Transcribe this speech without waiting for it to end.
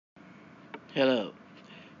Hello,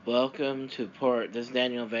 welcome to Port. This is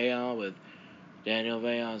Daniel Vail with Daniel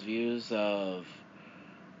Vail's views of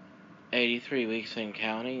 83 weeks in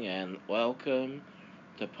counting, and welcome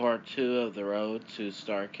to part 2 of the road to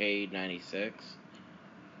Starcade 96.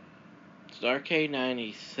 Starcade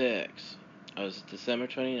 96 was December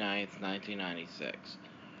 29th, 1996.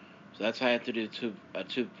 So that's why I had to do a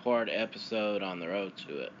two-part episode on the road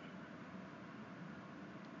to it.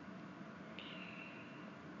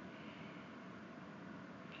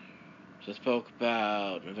 So I spoke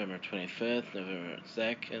about November 25th, November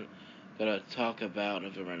 2nd. Gonna talk about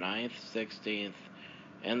November 9th, 16th,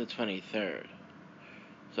 and the 23rd.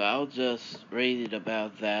 So I'll just read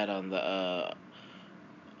about that on the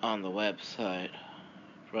website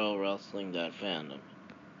prowrestling.fandom.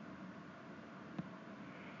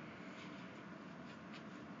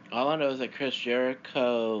 All I know is that Chris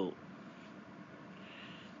Jericho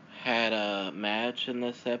had a match in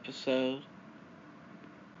this episode.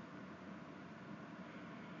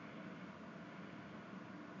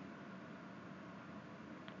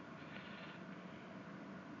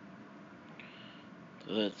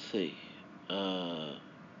 Let's see. Uh,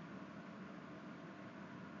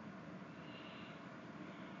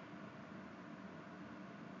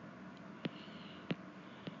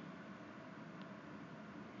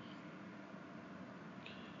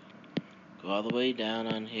 Go all the way down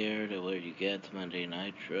on here to where you get to Monday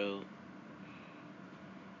Nitro.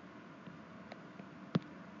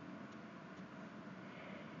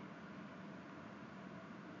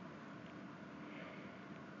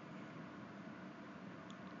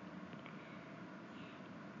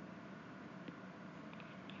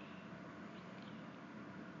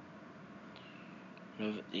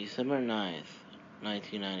 December 9th,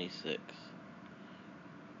 1996.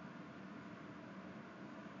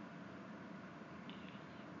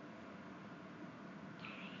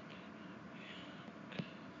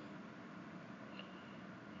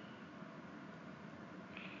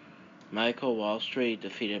 Michael Wall Street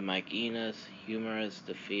defeated Mike Enos. Humorous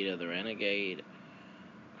defeated the Renegade.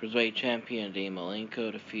 Cruiserweight champion Dean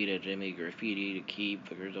Malenko defeated Jimmy Graffiti to keep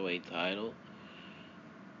the Cruiserweight title.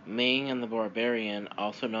 Ming and the Barbarian,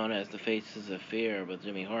 also known as the Faces of Fear with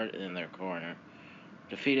Jimmy Hart in their corner,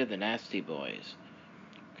 defeated the Nasty Boys.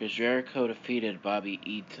 Chris Jericho defeated Bobby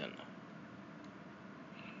Eaton.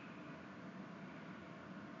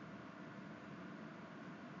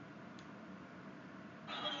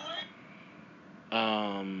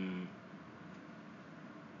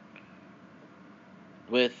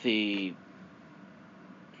 With the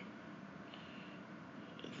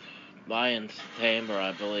Lion's Timbre,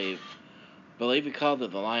 I believe. He called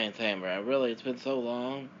it the Lion's Timbre. It's been so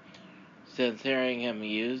long since seeing him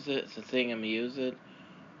use it,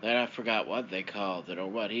 that I forgot what they called it or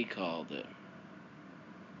what he called it.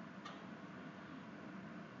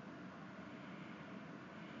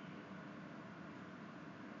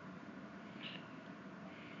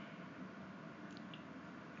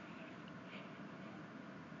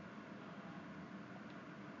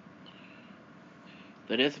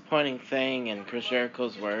 The disappointing thing, in Chris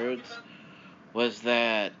Jericho's words, was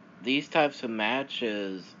that these types of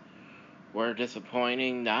matches were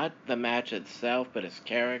disappointing. Not the match itself, but his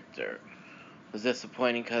character was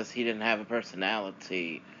disappointing because he didn't have a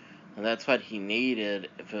personality. And that's what he needed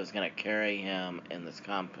if it was going to carry him in this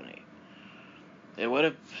company.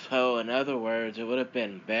 So in other words, it would have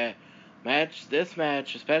been this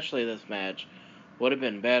match, especially this match, would have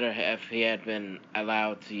been better if he had been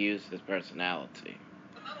allowed to use his personality.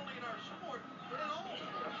 Not only in our sport, but in all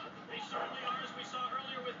sports. They certainly are, as we saw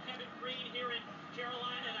earlier with Kevin Greene here in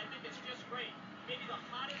Carolina, and I think it's just great. Maybe the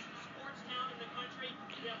hottest sports town in the country.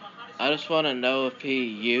 We have the hottest. I just want to know if he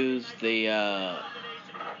used the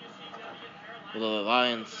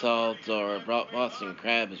lion salt or Boston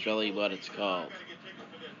crab is really what it's called.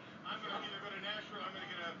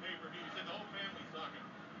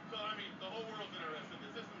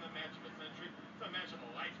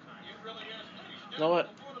 You know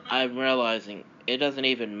what? I'm realizing it doesn't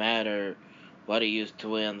even matter what he used to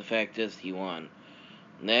win. The fact is, he won.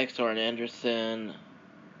 Next, Arn Anderson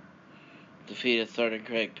defeated Sergeant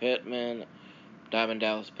Craig Pittman. Diamond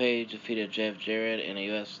Dallas Page defeated Jeff Jarrett in a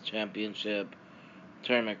U.S. Championship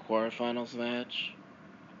Tournament quarterfinals match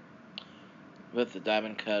with the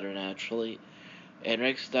Diamond Cutter naturally. And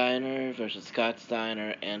Rick Steiner versus Scott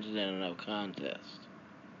Steiner ended in a no contest.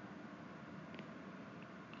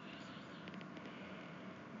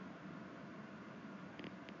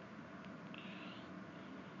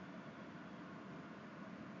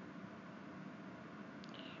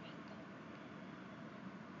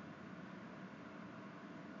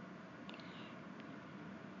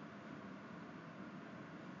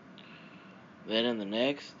 Then in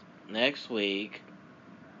the next week,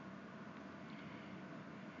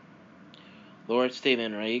 Lord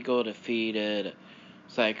Steven Regal defeated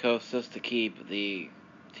Psychosis to keep the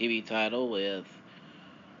TV title with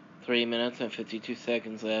 3 minutes and 52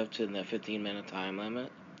 seconds left in the 15-minute time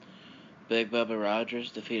limit. Big Bubba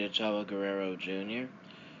Rogers defeated Chavo Guerrero Jr.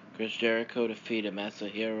 Chris Jericho defeated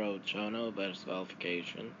Masahiro Chono by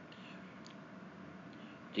disqualification.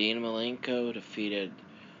 Dean Malenko defeated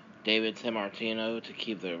David Sammartino to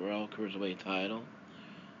keep the World Cruiserweight title.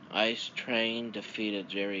 Ice Train defeated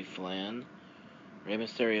Jerry Flynn. Rey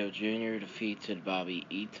Mysterio Jr. defeated Bobby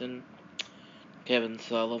Eaton. Kevin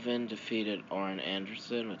Sullivan defeated Arn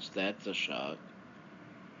Anderson, which that's a shock.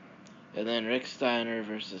 And then Rick Steiner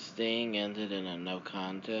versus Sting ended in a no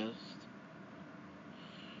contest.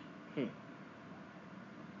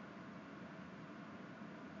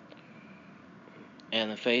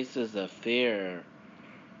 And the Faces of Fear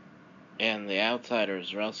and the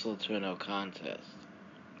Outsiders wrestled to a no contest.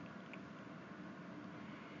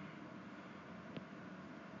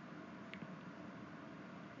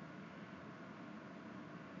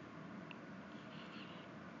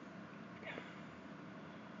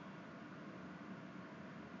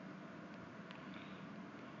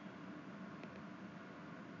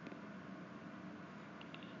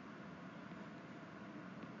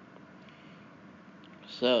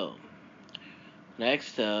 So,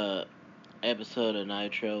 next episode of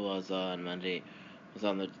Nitro was on Monday. Was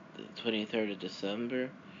on the 23rd of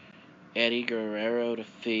December. Eddie Guerrero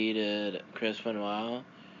defeated Chris Benoit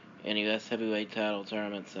in U.S. Heavyweight Title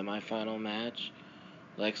Tournament semifinal match.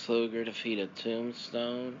 Lex Luger defeated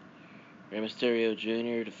Tombstone. Rey Mysterio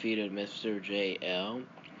Jr. defeated Mr. JL.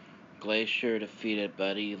 Glacier defeated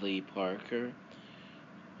Buddy Lee Parker.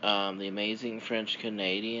 The Amazing French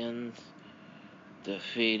Canadians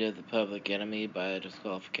defeated the Public Enemy by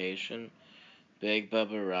disqualification. Big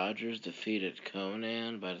Bubba Rogers defeated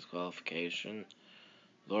Conan by disqualification.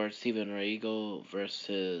 Lord Steven Regal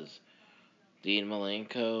versus Dean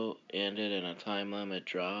Malenko ended in a time limit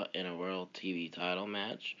draw in a World TV title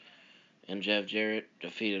match. And Jeff Jarrett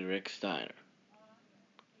defeated Rick Steiner.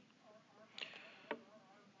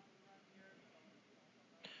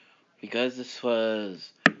 Because this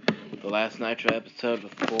was the last Nitro episode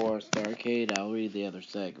before Starrcade, I'll read the other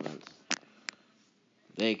segments.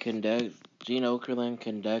 Gene Okerlund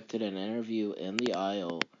conducted an interview in the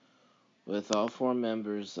aisle with all 4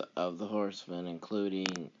 members of the Horsemen,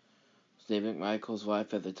 including Steve McMichael's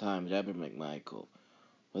wife at the time, Deborah McMichael,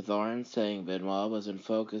 with Arn saying Benoit wasn't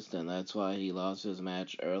focused and that's why he lost his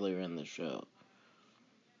match earlier in the show.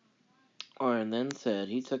 Arn then said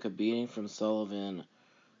he took a beating from Sullivan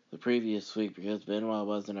the previous week because Benoit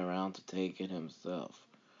wasn't around to take it himself.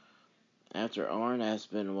 After Arn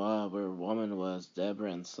asked Benoit where Woman was,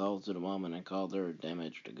 Deborah insulted Woman and called her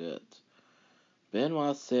damaged goods.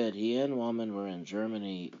 Benoit said he and Woman were in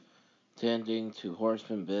Germany tending to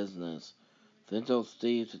Horseman business, then told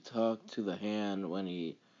Steve to talk to the Hand when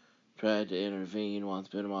he tried to intervene once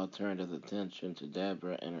Benoit turned his attention to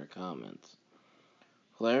Deborah and her comments.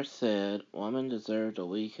 Flair said Woman deserved a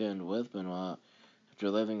weekend with Benoit after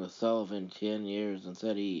living with Sullivan 10 years and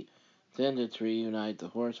said he intended to reunite the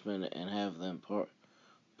Horsemen and have them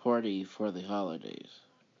party for the holidays.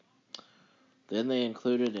 Then they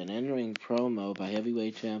included an in-ring promo by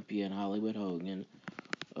heavyweight champion Hollywood Hogan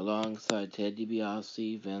alongside Ted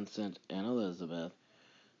DiBiase, Vincent, and Elizabeth,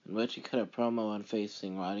 in which he cut a promo on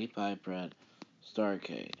facing Roddy Piper at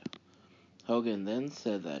Starrcade. Hogan then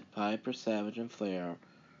said that Piper, Savage, and Flair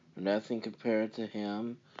were nothing compared to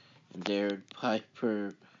him and dared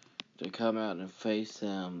Piper to come out and face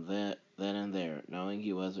him then and there, knowing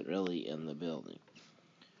he wasn't really in the building.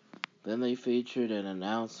 Then they featured an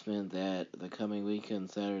announcement that the coming weekend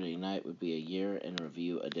Saturday night would be a year in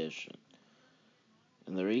review edition.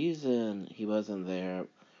 And the reason he wasn't there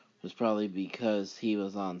was probably because he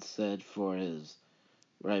was on set for his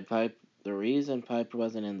the reason Piper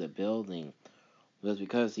wasn't in the building was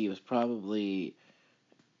because he was probably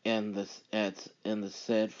in the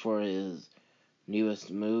set for his newest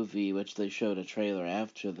movie, which they showed a trailer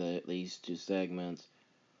after these 2 segments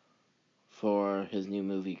for his new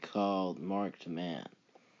movie called Marked Man.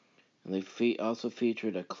 And they also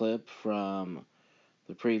featured a clip from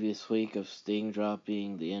the previous week of Sting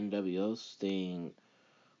dropping the NWO Sting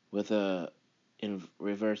with a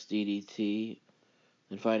reverse DDT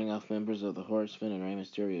and fighting off members of the Horsemen and Rey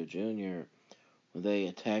Mysterio Jr. when they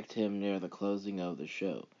attacked him near the closing of the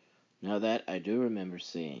show. Now that I do remember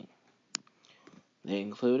seeing. They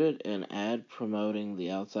included an ad promoting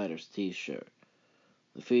the Outsiders t-shirt.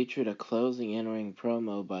 They featured a closing in-ring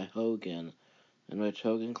promo by Hogan in which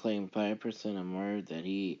Hogan claimed Piper sent him word that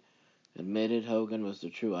he admitted Hogan was the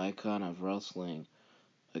true icon of wrestling,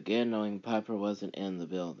 again knowing Piper wasn't in the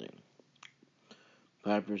building.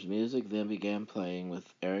 Piper's music then began playing,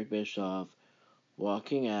 with Eric Bischoff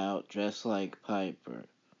walking out dressed like Piper,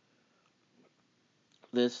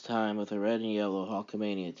 this time with a red and yellow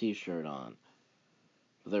Hulkamania t-shirt on.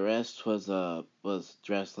 The rest was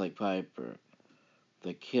dressed like Piper.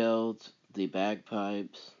 The kilt, the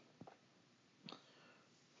bagpipes,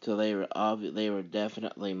 so they were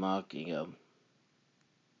definitely mocking him.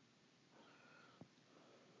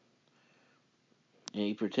 And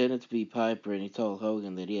he pretended to be Piper, and he told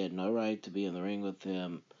Hogan that he had no right to be in the ring with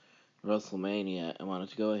him at WrestleMania and wanted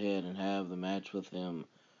to go ahead and have the match with him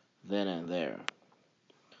then and there.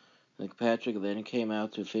 Nick Patrick then came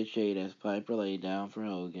out to officiate as Piper laid down for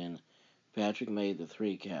Hogan. Patrick made the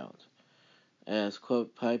 3 count. As,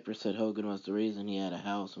 quote, Piper said Hogan was the reason he had a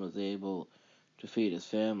house and was able to feed his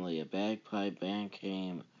family, a bagpipe band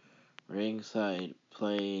came ringside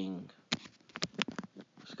playing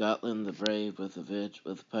Scotland the Brave,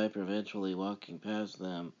 with Piper eventually walking past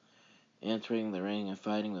them, entering the ring and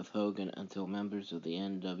fighting with Hogan until members of the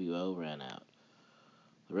NWO ran out.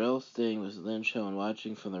 The real Sting was then shown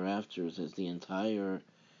watching from the rafters as the entire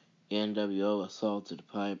NWO assaulted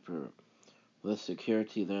Piper, with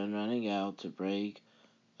security then running out to break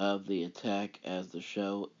up the attack as the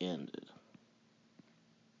show ended.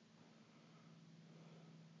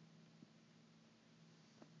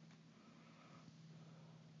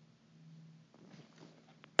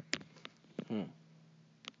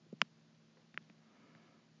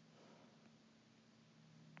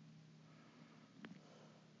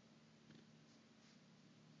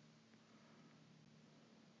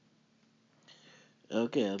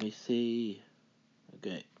 Okay, let me see.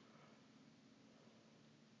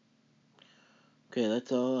 Okay,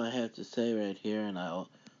 that's all I have to say right here, and I'll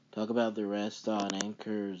talk about the rest on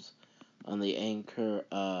the Anchor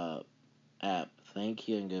app. Thank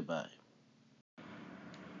you and goodbye.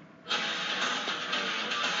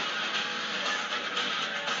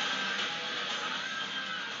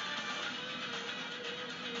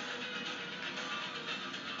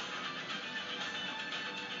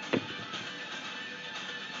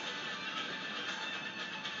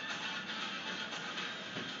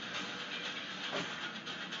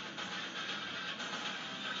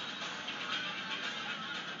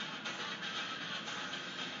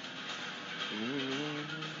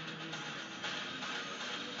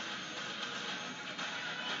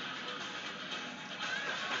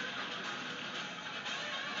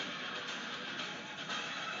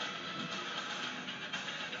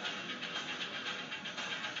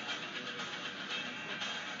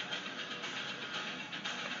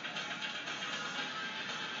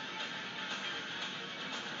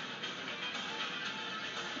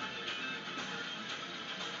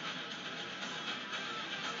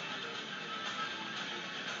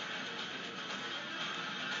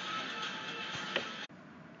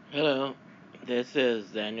 Hello, this is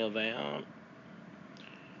Daniel Vayon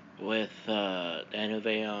with Daniel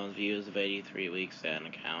Vayon's Views of 83 Weeks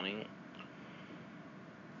and Counting.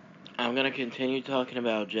 I'm going to continue talking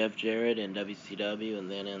about Jeff Jarrett in WCW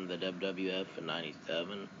and then in the WWF in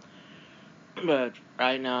 97. But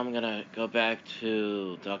right now I'm going to go back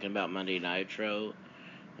to talking about Monday Nitro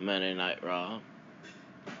and Monday Night Raw.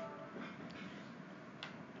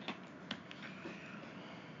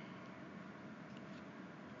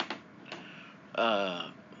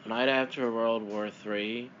 Night after World War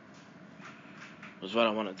III was what I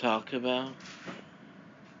want to talk about.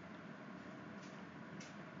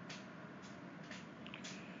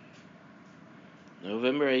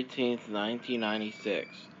 November 18th, 1996.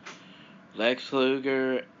 Lex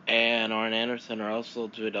Luger and Arn Anderson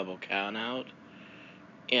wrestled to a double countout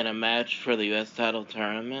in a match for the U.S. title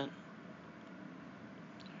tournament.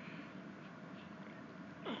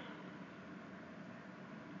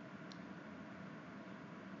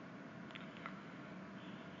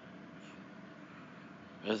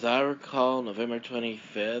 As I recall, November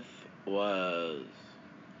 25th was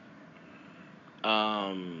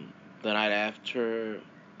the night after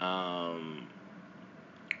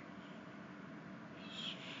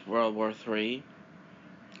World War III.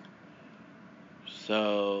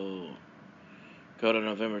 So, go to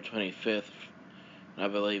November 25th. I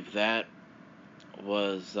believe that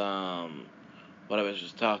was what I was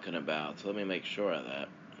just talking about. So let me make sure of that.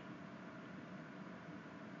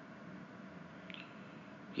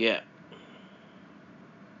 Yeah.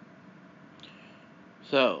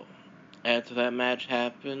 So, after that match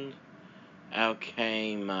happened, out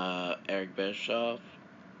came Eric Bischoff.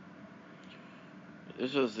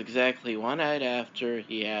 This was exactly one night after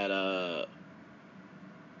he had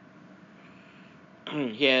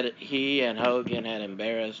he and Hogan had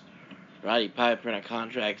embarrassed Roddy Piper in a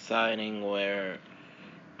contract signing where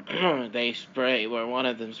where one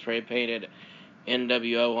of them spray painted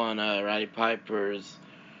NWO on Roddy Piper's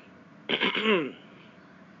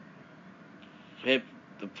hip,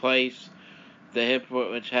 the hip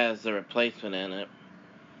which has the replacement in it.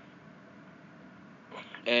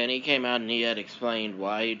 And he came out and he had explained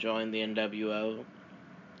why he joined the NWO.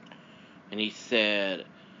 And he said,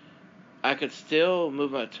 I could still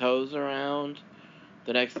move my toes around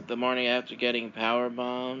the morning after getting power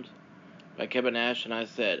bombed by Kevin Nash, and I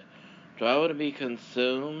said, do I want to be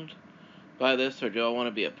consumed by this or do I want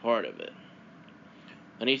to be a part of it?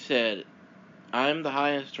 And he said, I'm the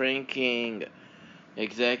highest ranking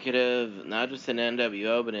executive, not just in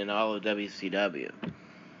NWO, but in all of WCW.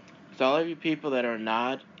 So all of you people that are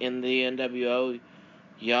not in the NWO,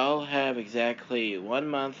 y'all have exactly 1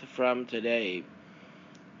 month from today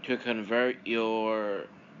to convert your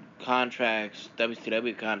contracts,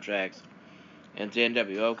 WCW contracts, into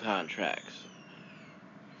NWO contracts.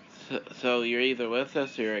 So you're either with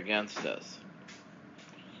us or you're against us.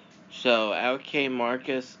 So out came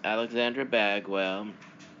Marcus Alexander Bagwell,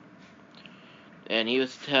 and he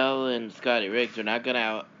was telling Scotty Riggs, they're not going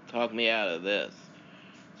to talk me out of this.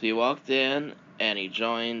 So he walked in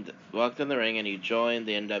the ring and he joined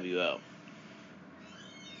the NWO.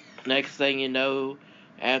 Next thing you know,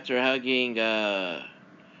 after hugging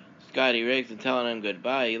Scotty Riggs and telling him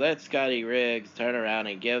goodbye, he lets Scotty Riggs turn around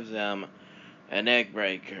and gives him a neck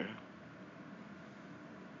breaker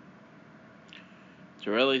to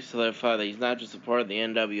really solidify that he's not just a part of the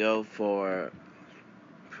NWO for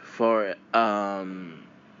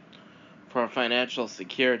financial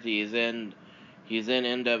security. He's in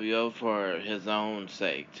NWO for his own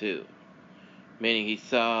sake too. Meaning he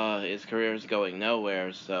saw his career was going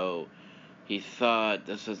nowhere, so he thought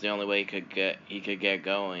this was the only way he could get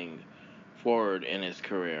going forward in his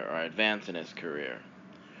career or advance in his career.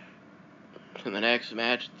 In the next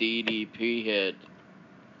match, DDP hit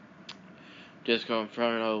Disco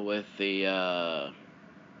Inferno with the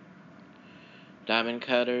Diamond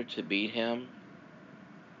Cutter to beat him.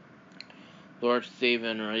 Lord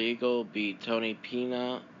Steven Regal beat Tony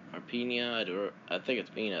Pina, I think it's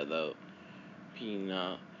Pina though.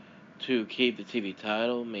 Pina, to keep the TV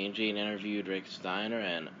title. Mean Gene interviewed Rick Steiner,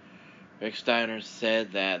 and Rick Steiner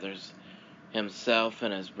said that himself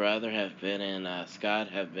and his brother Scott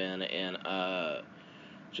have been in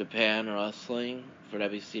Japan wrestling for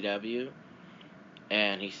WCW,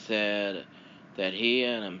 and he said that he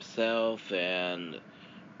and himself and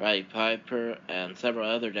Roddy Piper and several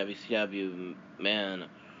other WCW men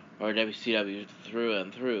are WCW through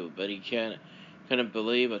and through, but he couldn't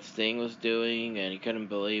believe what Sting was doing, and he couldn't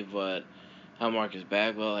believe how Marcus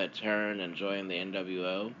Bagwell had turned and joined the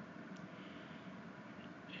NWO.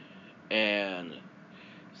 And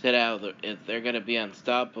said out they're going to be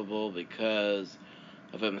unstoppable because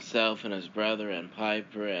of himself and his brother and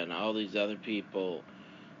Piper and all these other people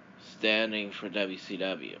standing for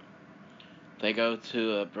WCW. They go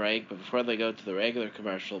to a break, but before they go to the regular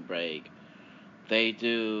commercial break, they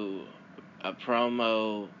do a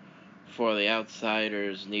promo for the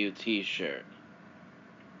Outsiders' new t-shirt.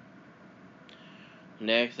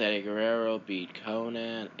 Next, Eddie Guerrero beat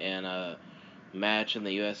Conan in a match in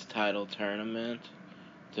the U.S. title tournament,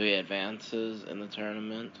 so he advances in the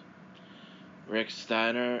tournament. Rick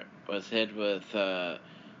Steiner was hit with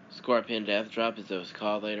Scorpion Death Drop, as it was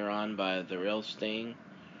called later on, by the real Sting.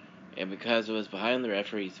 And because it was behind the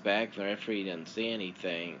referee's back, the referee didn't see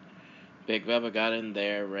anything. Big Bubba got in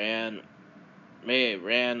there,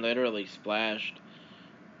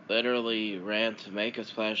 literally ran to make a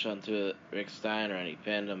splash onto Rick Steiner, and he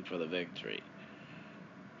pinned him for the victory.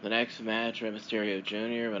 The next match, Rey Mysterio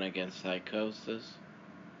Jr. went against Psychosis.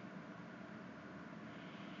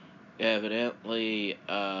 Evidently,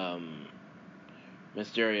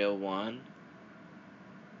 Mysterio won.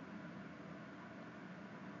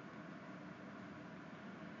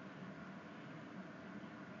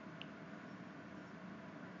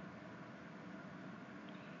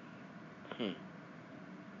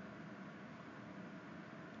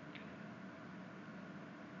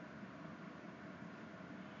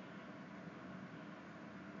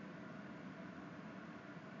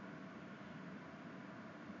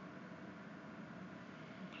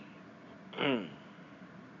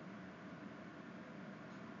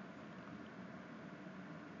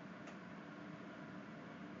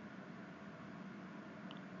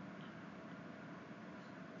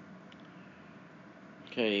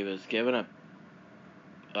 Okay, he was given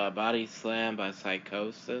body slam by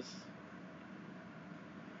Psychosis.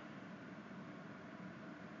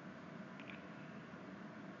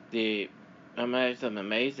 I'm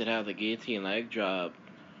amazed at how the guillotine leg drop,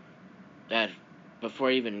 that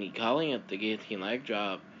before even calling it the guillotine leg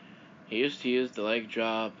drop, he used to use the leg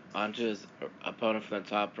drop onto his opponent from the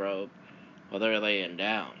top rope while they were laying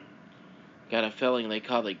down. Got a feeling they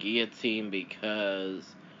call it guillotine because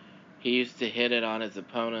he used to hit it on his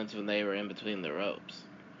opponents when they were in between the ropes.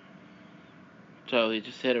 So he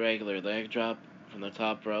just hit a regular leg drop from the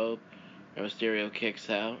top rope, and Mysterio kicks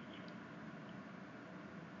out.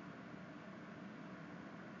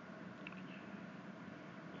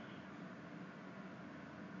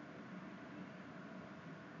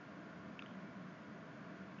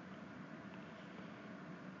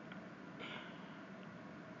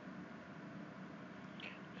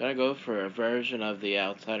 Gonna go for a version of the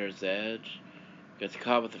Outsider's Edge. Gets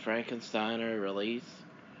caught with the Frankensteiner release.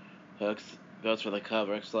 Hooks, goes for the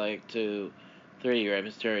cover. Hooks leg 2, 3. Rey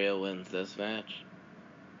Mysterio wins this match.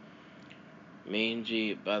 Mean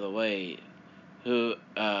Gene, by the way, who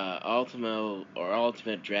Ultimate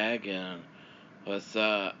Dragon was,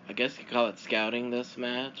 I guess you could call it scouting this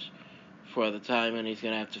match for the time when he's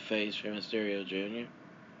gonna have to face Rey Mysterio Jr.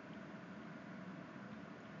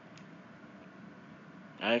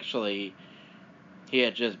 Actually, he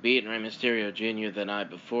had just beaten Rey Mysterio Jr. the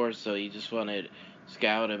night before, so he just wanted to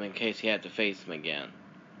scout him in case he had to face him again.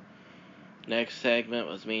 Next segment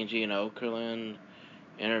was Mean Gene Okerlund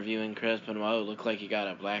interviewing Chris Benoit, who looked like he got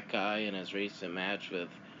a black eye in his recent match with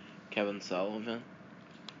Kevin Sullivan.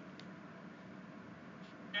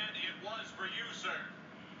 And it was for you, sir.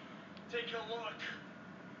 Take a look.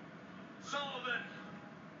 Sullivan,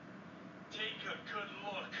 take a good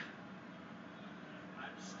look.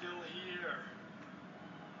 I'm still here.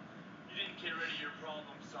 You didn't get rid of your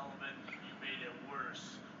problem, Sullivan. You made it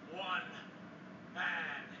worse. One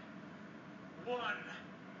man.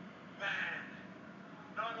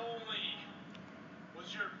 Not only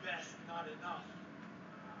was your best not enough,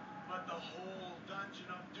 but the whole Dungeon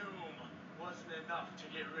of Doom wasn't enough to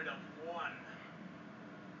get rid of one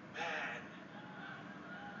man.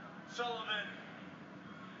 Sullivan,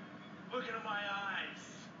 look into my eyes,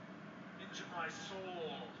 into my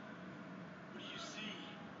soul. What do you see?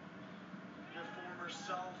 Your former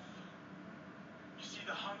self? You see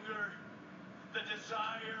the hunger, the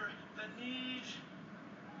desire, the need?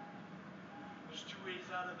 There's two ways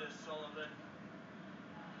out of this, Sullivan.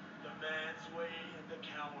 The man's way and the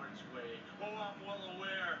coward's way. Oh, I'm well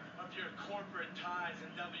aware of your corporate ties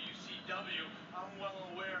in WCW. I'm well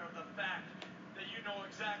aware of the fact that you know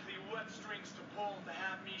exactly what strings to pull to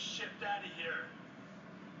have me shipped out of here.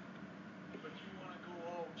 But you want to go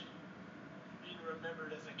out being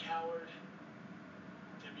remembered as a coward?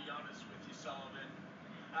 To be honest with you, Sullivan,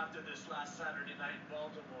 after this last Saturday night in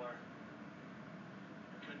Baltimore,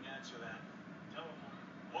 I couldn't answer that. Tell him.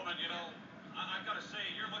 Woman, you know, I've got to say,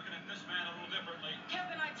 you're looking at this man a little differently.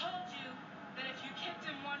 Kevin, I told you that if you kicked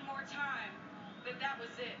him one more time, that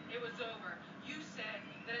was it. It was over. You said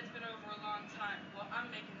that it's been over a long time. Well, I'm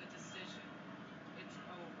making the decision. It's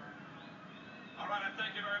over. All right, I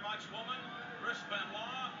thank you very much, woman. Chris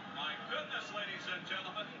Benoit. My goodness, ladies and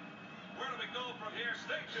gentlemen. Where do we go from here?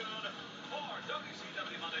 Stay tuned for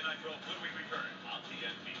WCW Monday Nitro when we return on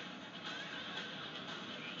TNT.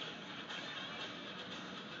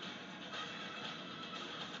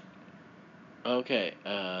 Okay,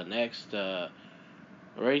 next,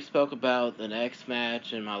 already spoke about the next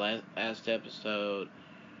match in my last episode.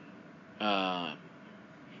 I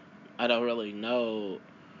don't really know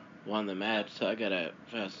won the match, so I gotta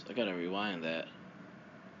rewind that.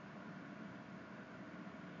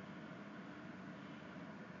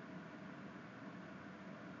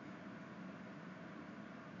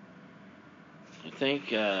 I think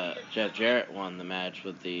Jeff Jarrett won the match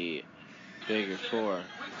with the Figure 4.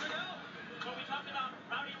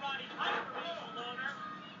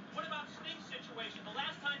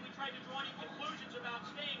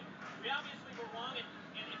 We obviously were wrong,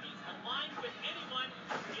 and if he's aligned with anyone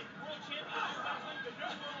in World Championship Wrestling, the New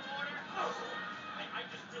World Order, I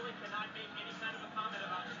just really cannot make any kind of a comment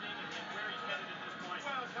about Sting and where he's headed at this point.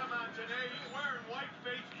 Well, come on, Janae. He's wearing white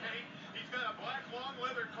face paint. He's got a black long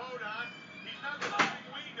leather coat on. He's not the thing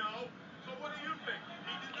we know. So what do you think?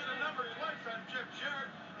 He did a number twice on Jeff Jarrett.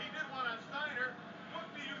 He did one on Steiner. What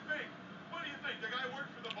do you think? What do you think? The guy worked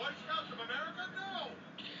for the Boy Scouts of America? No.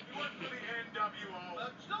 He worked for the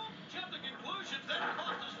NWO. Don't jump to conclusions. That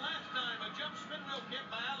cost us last time. A jump spin wheel kick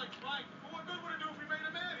by Alex Wright. Well, what good would it do if we made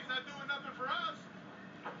him mad? He's not doing nothing for us.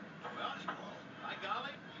 Well, by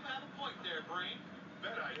golly, you have a point there, Brain.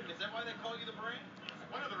 Bet I do. Is that why they call you the Brain?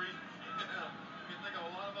 One of the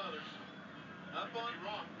Up on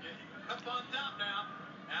wrong. Up on top now.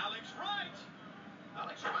 Alex Wright.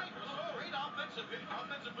 Alex Wright with some great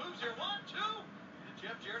offensive moves here. 1, 2. Did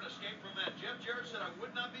Jeff Jarrett escape from that? Jeff Jarrett said I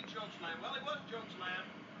would not be chokeslammed. Well, he was chokeslammed,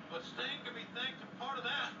 but Sting can be thanked for part of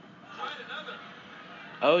that. Tried another.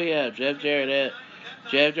 Oh yeah, Jeff Jarrett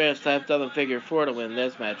stepped up the figure 4 to win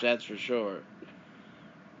this match, that's for sure.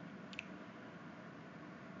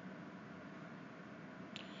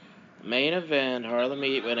 Main event, Harlem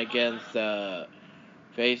Heat went against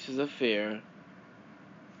Faces of Fear.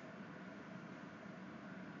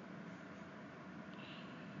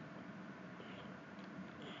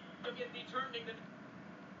 Determining the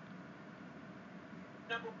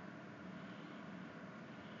number.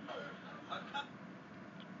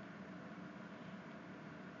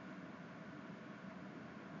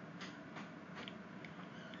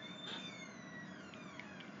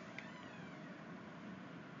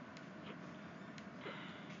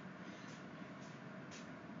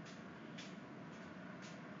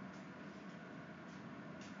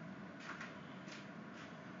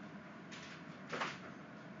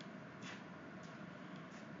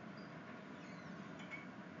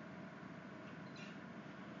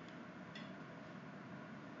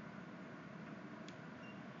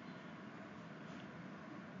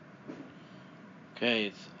 Okay,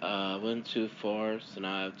 it's 1, 2, 4, so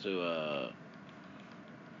now I have to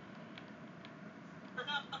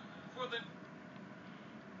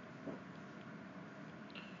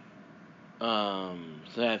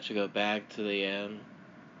so I have to go back to the end.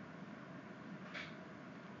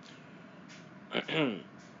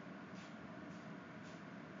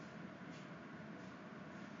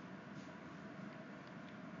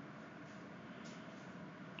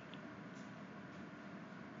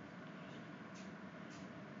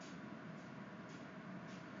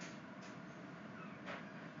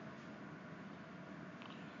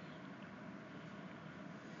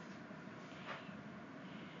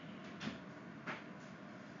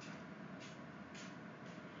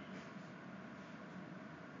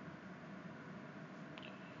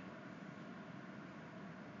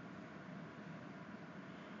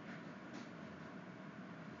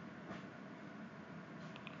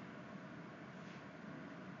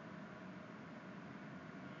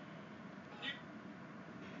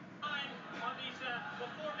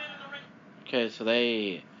 Okay, so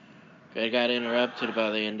they got interrupted by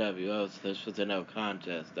the NWO, so this was a no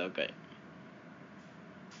contest. Okay.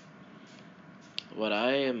 What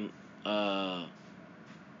I am,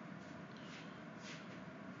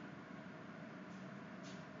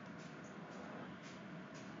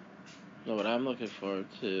 what I'm looking forward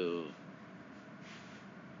to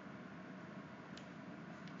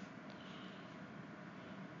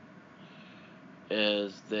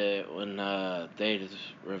is that when they just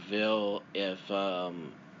reveal if the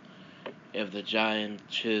Giant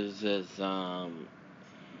chooses to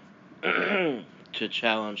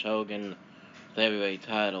challenge Hogan the heavyweight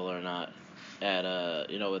title or not at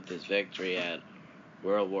with this victory at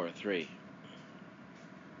World War III.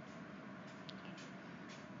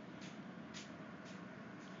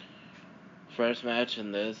 First match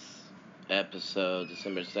in this episode,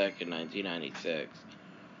 December 2nd, 1996,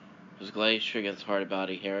 was Glacier against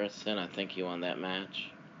Hardbody Harrison. I think he won that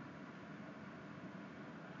match.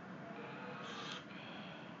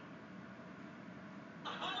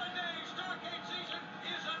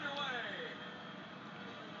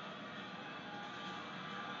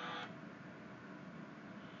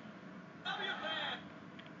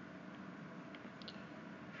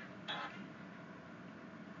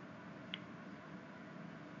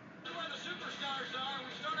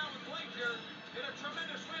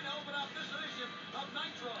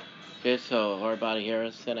 Okay, so Hardbody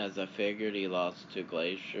Harrison, as I figured, he lost to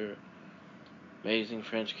Glacier. Amazing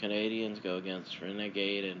French Canadians go against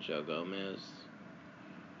Renegade and Joe Gomez.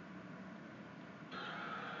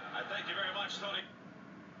 I thank you very much, Tony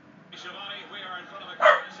Schiavone. We are in front of a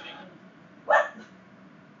capacity.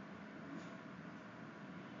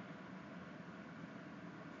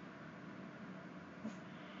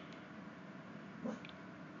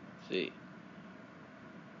 See.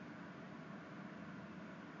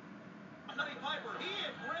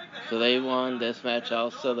 So they won this match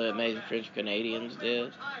also, the Amazing French Canadians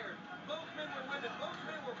did. Both men were winded. Both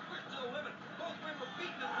men were quick to the limit. Both men were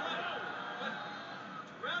beaten and bloody. But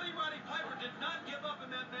Roddy Piper did not give up in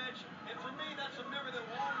that match. And for me, that's a memory that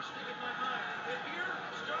will always stick in my mind. And here,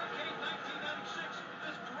 Starrcade 1996,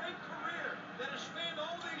 this great career that has spanned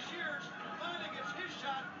all these years, finally gets his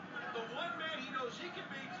shot. The one man he knows he can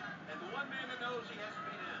beat, and the one man that knows he has to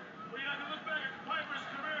beat him. Well, you have to look back at Piper's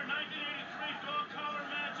career, 1983 dog collar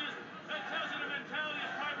matches. That tells you the mentality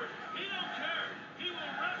of Piper. He don't care.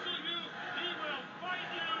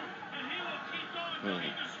 but he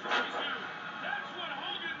destroys you. That's what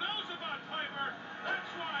Hogan knows about Piper.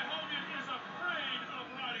 That's why Hogan is afraid of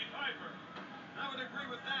Roddy Piper. I would agree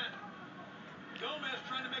with that. Gomez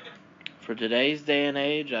trying to make it. For today's day and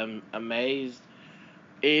age, I'm amazed.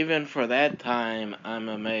 Even for that time, I'm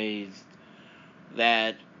amazed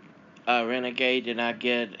that Renegade did not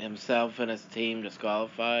get himself and his team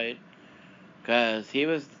disqualified. Because he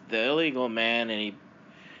was the illegal man, and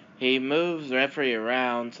he moves the referee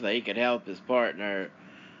around so that he could help his partner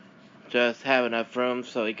just have enough room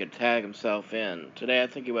so he could tag himself in. Today, I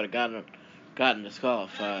think he would have gotten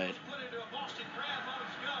disqualified.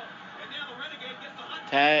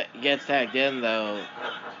 Gets tagged in, though,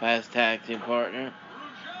 by his tag team partner.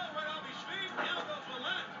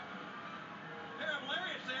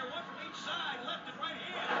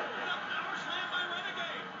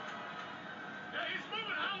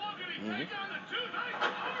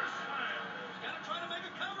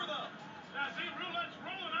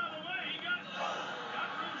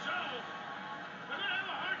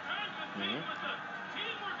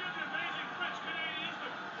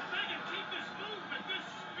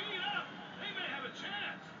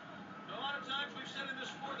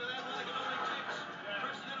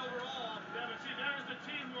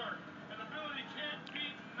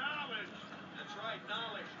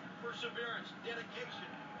 Perseverance, dedication,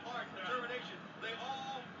 heart, determination. They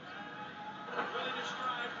all really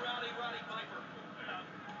describe Roddy Piper.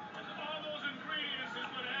 And all those ingredients is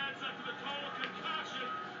what adds up to the total concoction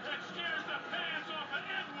that scares the pants off of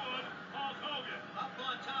Edward Hulk Hogan. Up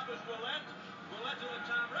on top is Willett. Willett to the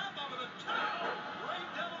top, wrap over the top. Great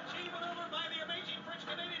double team maneuver by the amazing French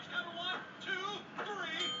Canadians. Cover 1,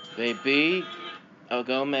 2, 3. They beat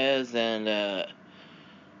Gomez and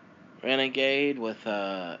Renegade with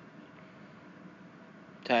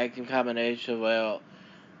tag team combination. Well,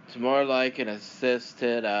 it's more like an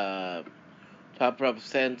assisted top rope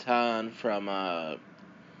senton from by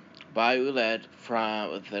Ouellette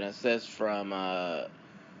with an assist from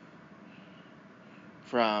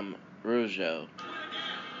Rougeau.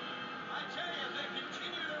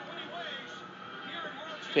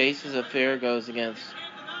 Faces of Fear goes against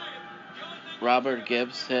Robert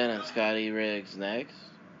Gibson and Scotty Riggs next.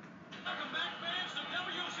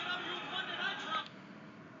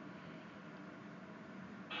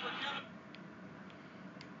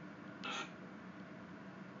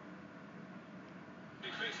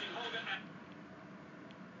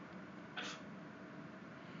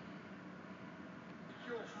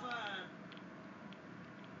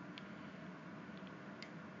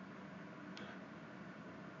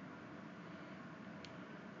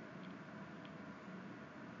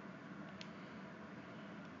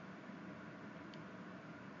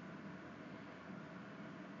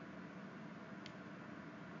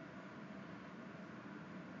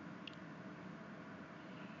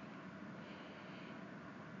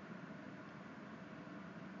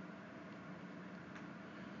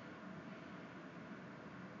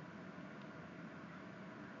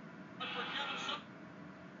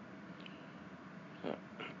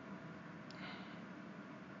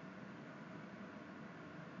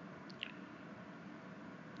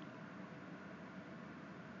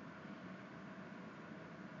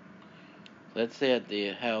 Let's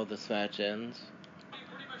see how this match ends.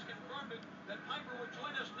 Pretty much confirmed it that Piper would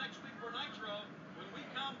join us next week for Nitro when we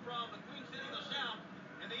come from the Queen City of the South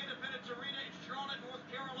in the Independence Arena in Charlotte, North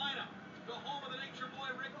Carolina. The home of the Nature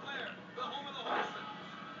Boy Ric Flair, the home of the Horsemen.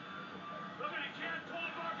 Look at he can't pull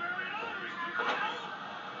a Barbarian over. He's too close.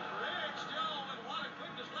 Rick still with a lot of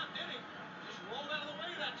quickness left in him. Just rolled out of the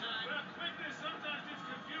way that time. Well, quickness sometimes gets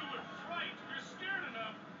confused with fright. If you're scared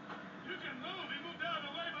enough, you can move. He moved out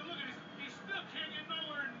of the way, but look at he still can't get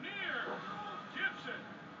nowhere near Gibson.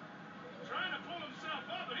 Trying to pull himself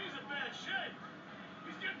up, but he's in bad shape.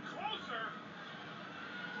 He's getting closer.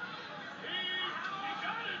 He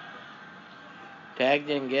got it. Tagged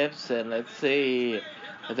in Gibson. Let's see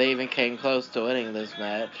if they even came close to winning this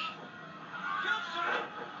match. Gibson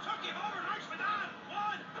took him over nicely on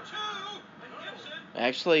 1, 2, and Gibson.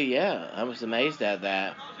 Actually, yeah, I was amazed at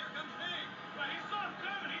that. Here comes Big. But he saw him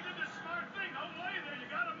coming. He did this smart thing. Don't lay there. You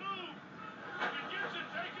gotta move. And Gibson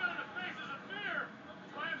take on the faces of fear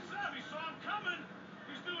by himself. He saw him coming.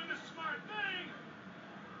 He's doing this smart thing.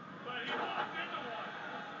 But he walked into one.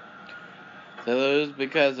 They lose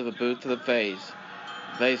because of a boot to the face.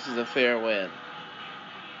 Faces of Fear win.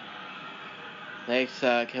 Next,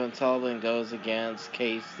 Kevin Sullivan goes against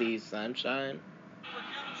KC Sunshine. For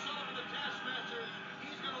Kevin Sullivan, the Taskmaster,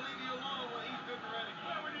 he's going to leave you alone when he's good and ready.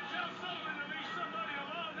 Well, when you tell Sullivan to leave somebody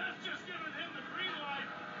alone, that's just giving him the green light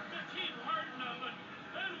to keep hurting them. But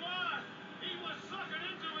then why? He was sucking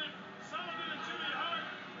into it. Sullivan and Jimmy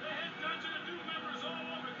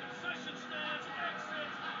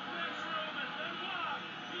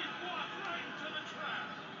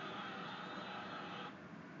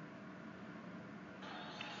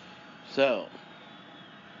So,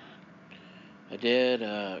 I did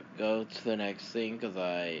go to the next scene because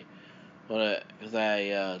I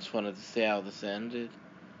just wanted to see how this ended.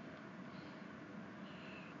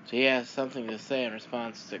 So he has something to say in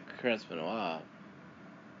response to Chris Benoit.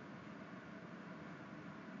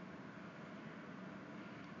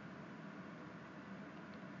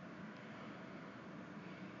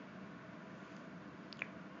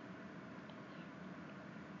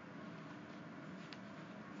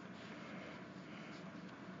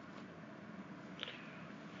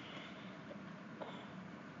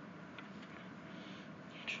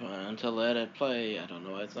 Trying to let it play. I don't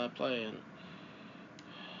know why it's not playing.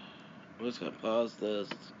 I'm just gonna pause this.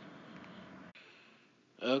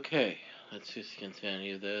 Okay, let's just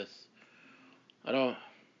continue this. I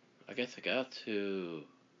guess I got to,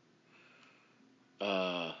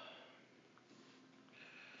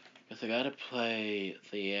 play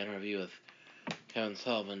the interview with Kevin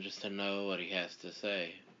Sullivan just to know what he has to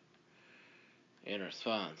say in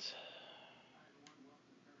response.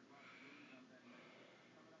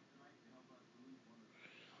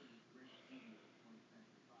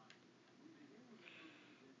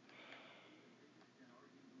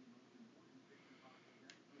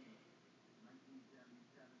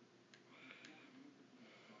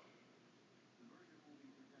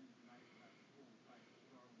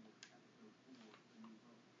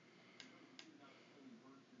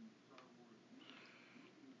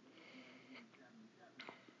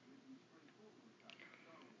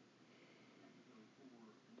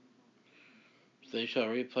 So they show a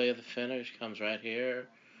replay of the finish, comes right here.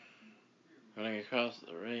 Running across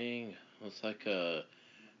the ring. Looks like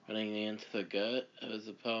running into the gut of his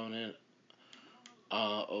opponent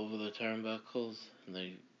over the turnbuckles. And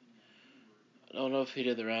I don't know if he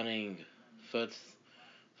did the running foot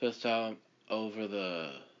stomp over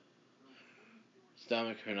the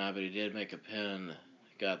stomach or not, but he did make a pin.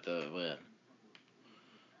 Got the win.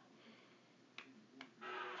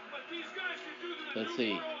 Let's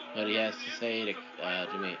see what he has to say to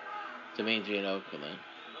Mean Gene Okerlund.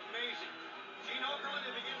 Amazing. Gene Okerlund,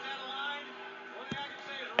 if he gets out of line, only thing I can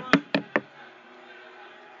say is run.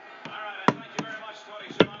 All right, thank you very much,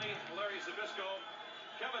 Tony Schiavone, Larry Zbyszko.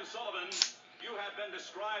 Kevin Sullivan, you have been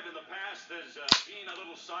described in the past as being a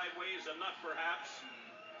little sideways, a nut perhaps.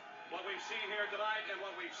 What we've seen here tonight and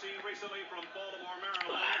what we've seen recently from Baltimore,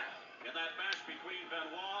 Maryland, in that match between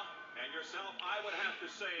Benoit and yourself, I would have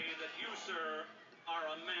to say that you, sir, are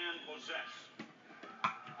a man possessed.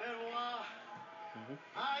 Benoit,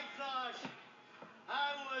 I thought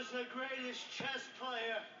I was the greatest chess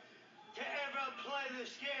player to ever play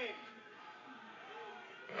this game.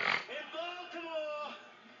 In Baltimore,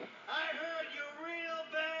 I heard you're real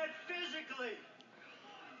bad physically.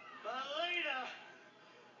 But later,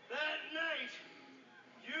 that night,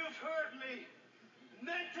 you've hurt me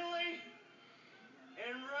mentally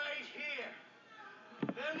and right here.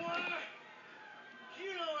 Benoit,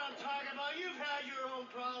 you know what I'm talking about. You've had your own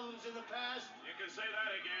problems in the past. You can say that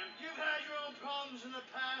again. You've had your own problems in the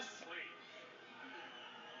past. Please.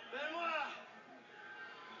 Benoit,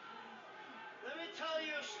 let me tell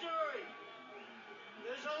you a story.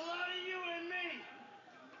 There's a lot of you in me.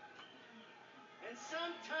 And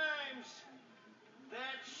sometimes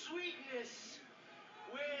that sweetness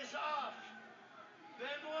wears off.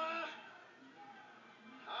 Benoit,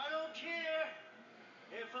 I don't care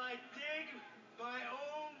if I dig my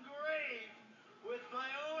own grave with my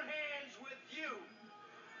own hands with you,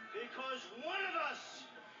 because one of us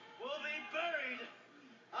will be buried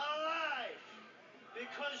alive,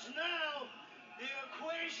 because now the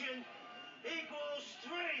equation equals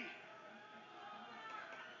 3.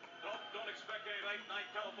 Don't expect any late night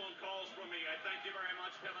telephone calls from me. I thank you very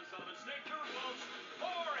much, Kevin Sullivan. Stay tuned, folks.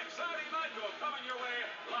 More exciting Nitro coming your way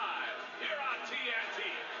live here on TNT.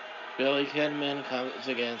 Billy Kidman comes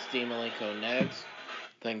against Dean Malenko next.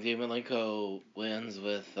 I think Dean Malenko wins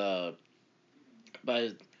with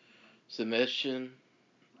by submission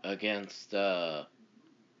against by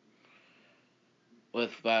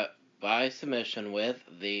submission with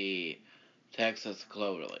the Texas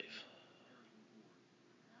Cloverleaf.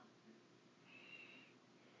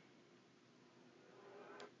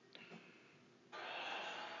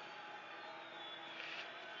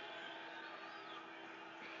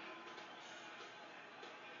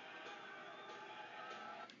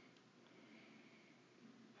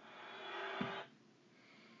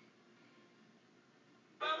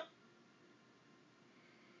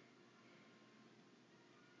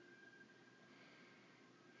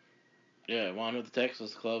 Yeah, one with the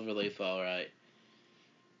Texas Cloverleaf, alright.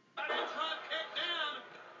 Drop kick down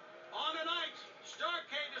on a night,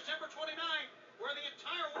 Starrcade, December 29th, where the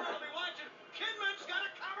entire world will be watching.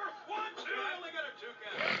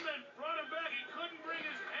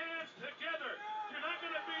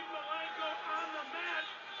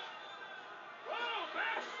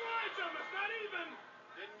 him. It's not even.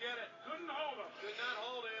 Didn't get it. Couldn't hold him. Could not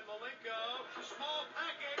hold him. Malenko, small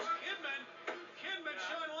package. Kidman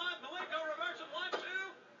showing a lot. Malenko reverses 1-2.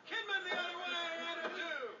 Kidman the other way and a 2.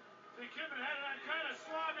 See, Kidman had it on kind of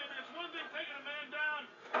sloppy. I mean, it's one thing taking a man down,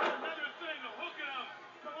 it's another thing hooking him.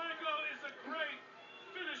 Malenko is a great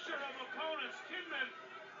finisher of opponents. Kidman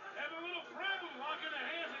had a little problem locking the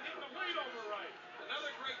hands and getting the weight over right.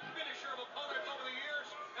 Another great finisher of opponents over the years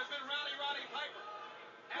has been Roddy Piper.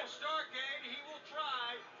 At Starrcade, he will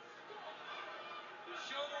try to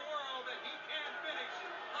show the world that he can finish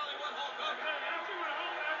Hollywood Hulk Hogan. Okay, after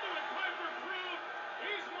what Piper proved,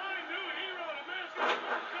 he's my new hero. The man's got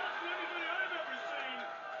more guts than anybody I've ever seen.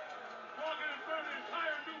 Walking in front of an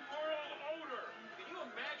entire new world order. Can you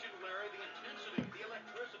imagine, Larry, the intensity, the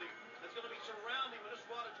electricity that's going to be surrounding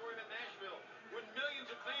Municipal Auditorium in Nashville when millions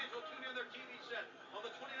of fans will tune in their TV set on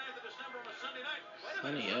the 29th of December on a Sunday night?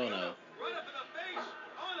 Sonny Ono. Right up in the face.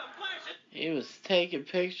 On the flash. He was taking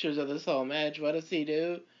pictures of this whole match. What does he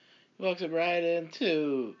do? He walks him right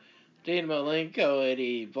into Dean Malenko and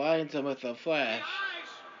he blinds him with a flash.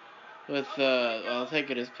 With while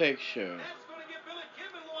taking his picture. That's going to give Billy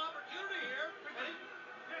Kidman a little opportunity here.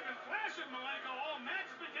 They've been flashing Malenko all match,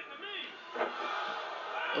 been getting to me.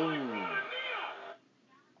 Ooh.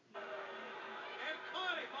 And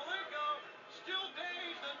Connie, Malenko still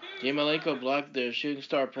dazed. The knee. Dean Malenko blocked the shooting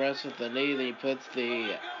star press with the knee. Then he puts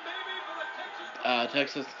the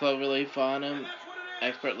Texas Cloverleaf on him,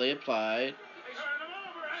 expertly applied.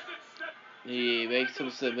 He makes him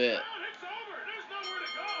submit.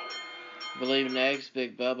 I believe next,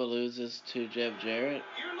 Big Bubba loses to Jeff Jarrett.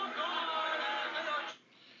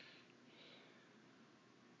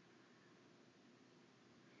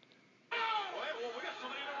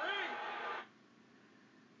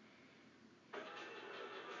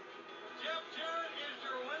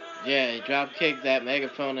 Yeah, he drop kicked that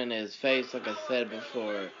megaphone in his face, like I said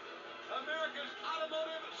before. America's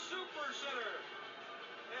Automotive Super Center.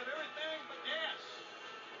 They have everything but gas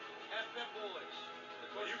at Pep Boys.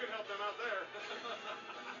 Well, you can help them out there.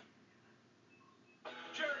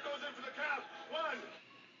 Jarrett goes in for the count. 1.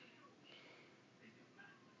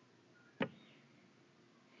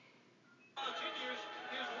 Continues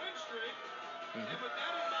his win streak. And with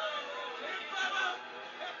that in mind, Big Bubba,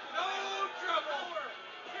 no trouble.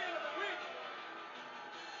 Man of the week.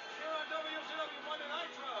 Here on WCW Monday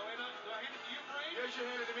Nitro. And do I hand it to you, Brain? Yes, you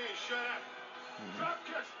hand it to me. Shut up. Drop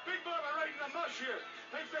kicks. Big Bubba right in the mush here.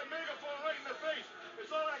 Takes that megaphone right in the face.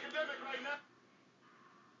 It's all academic right now.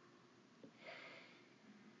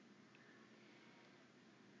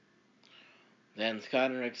 Then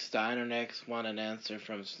Scott and Rick Steiner next want an answer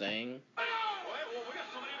from Sting. Well, we got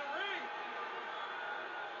somebody in the ring.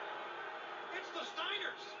 It's the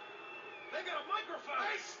Steiners. They got a microphone.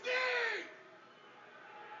 Hey, Sting!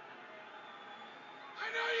 I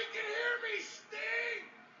know you can hear me, Sting!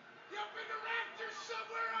 You up in the rafters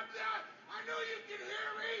somewhere up there? I know you can hear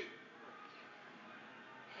me!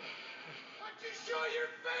 Why don't you show your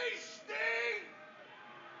face, Sting?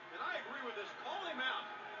 And I agree with this. Call him out.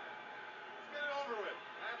 Let's get it over with.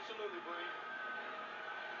 Absolutely, Brain.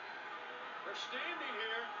 They're standing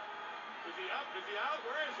here. Is he up? Is he out?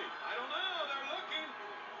 Where is he? I don't know. They're looking.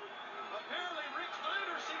 Apparently, Rick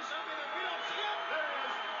Steiner sees something that we don't see. There he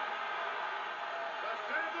is. The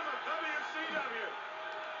phantom of WCW.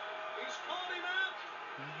 He's called him out.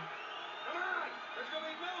 Come on! There's going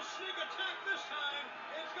to be no sneak attack this time.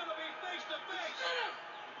 It's going to be face to face.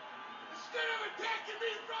 Instead of attacking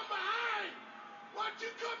me from behind, why don't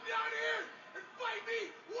you come down here and fight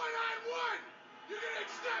me one-on-one? You're going to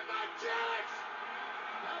accept my challenge?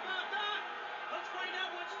 How about that? Let's find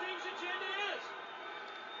out what Sting's agenda is.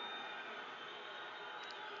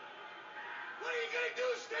 What are you going to do,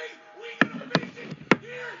 Sting? We going to finish it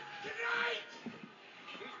here tonight?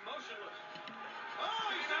 He's motionless.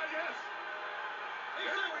 Oh, he's Not yes.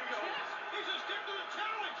 He's Here we go. He's accepted the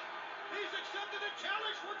challenge. He's accepted the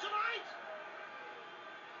challenge for tonight.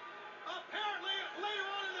 Apparently, later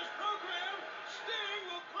on in this program, Sting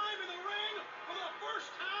will climb in the ring for the first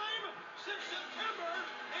time since September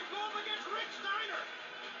and go up against Rick Steiner.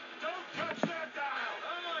 Don't touch that dial.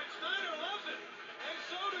 Oh, and Steiner loves it. And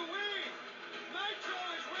so do we. Nitro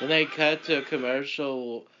is ready. Then they cut to a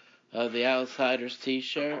commercial of the Outsiders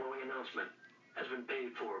t-shirt. The following announcement has been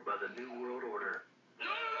paid for by the New World Order. You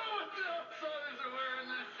don't know what the Outsiders are wearing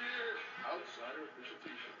this year. Outsider official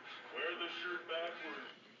t-shirts. Wear the shirt backwards.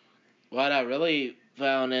 What I really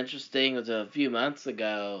found interesting was a few months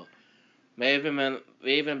ago, may have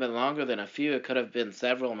even been longer than a few, it could have been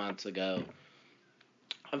several months ago.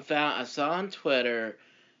 I saw on Twitter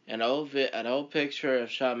an old picture of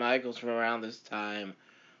Shawn Michaels from around this time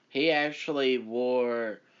he actually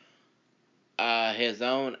wore his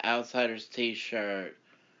own Outsiders t-shirt.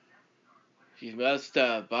 He must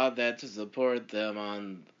have bought that to support them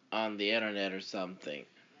on the internet or something.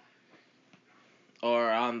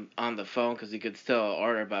 Or on the phone, because you could still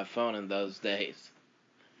order by phone in those days.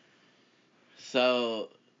 So,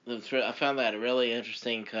 I found that really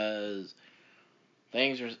interesting because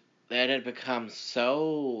that had become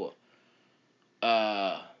so,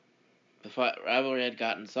 the rivalry had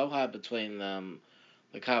gotten so hot between them,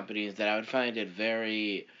 the companies, that I would find it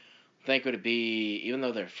very, think it would be, even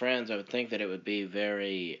though they're friends, I would think that it would be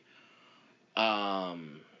very,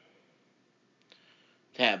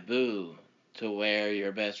 taboo to wear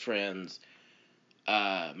your best friend's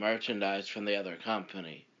merchandise from the other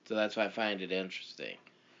company. So that's why I find it interesting.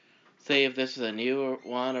 See if this is a newer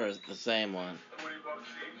one or is it the same one. $20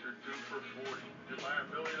 each or 2 for 40. You buy a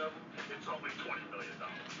million of them, it's only $20 million.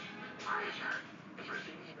 The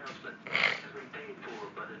preceding announcement has been paid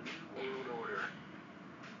for by the New World Order.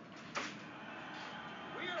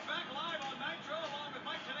 We are back live on Nitro along with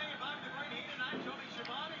Mike Tenay, Bobby the Brain Heenan, and I'm Tony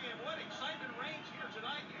Schiavone, and what excitement reigns here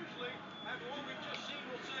tonight. Usually, after what we've just seen,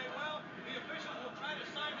 we'll say, well, the officials will try to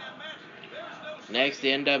sign that match. There's no Next,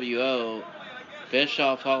 the NWO,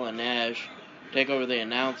 Bischoff, Hall, and Nash take over the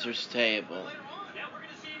announcer's table.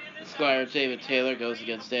 Squire David Taylor goes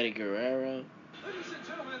against Eddie Guerrero. Ladies and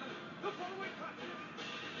gentlemen, the following contest.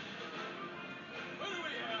 Who do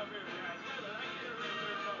we have here, guys? Wait a minute, I can't read their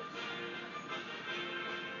notes.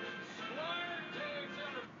 Squire Dave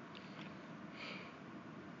Taylor.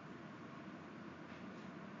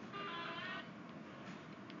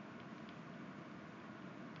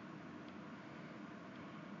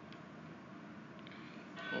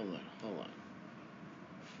 Hold on.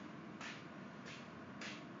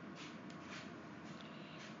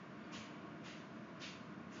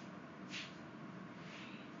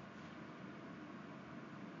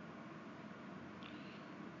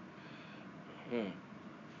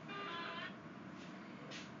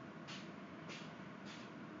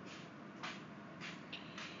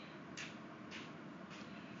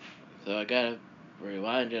 So I gotta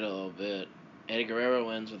rewind it a little bit. Eddie Guerrero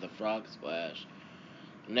wins with a frog splash.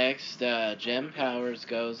 Next, Jim Powers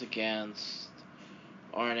goes against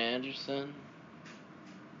Arn Anderson.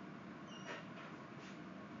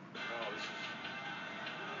 Oh,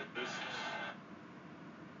 this is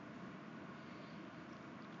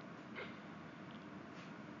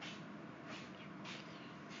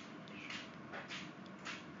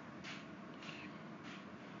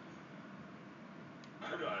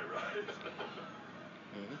right?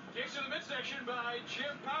 Kicks in the midsection by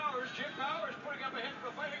Jim Powers. Jim Powers putting up a heck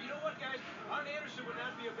of a fight. You know what, guys? Arn Anderson would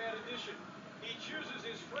not be a bad addition. He chooses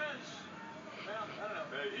his friends. Well, I don't know.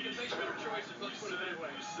 Hey, He makes better choices. Let's put it that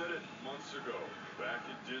way. We said it months ago, back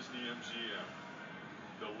at Disney MGM.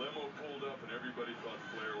 The limo pulled up and everybody thought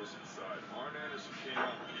Flair was inside. Arn Anderson came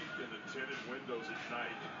out and peeked in the tinted windows at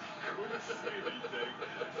night. Couldn't see anything,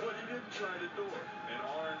 but he didn't try the door. And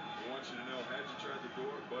Arn wants you to know, had you tried the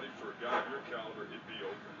door, buddy, for a guy of your caliber, it'd be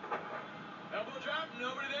open. Elbow drop,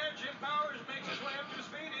 nobody there. Jim Powers makes his way up to his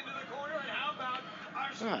feet into the corner. And how about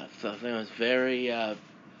our... Something was very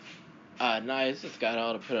nice of Scott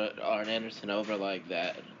Hall to put Arn Anderson over like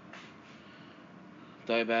that.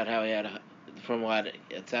 Talk about how he had, from what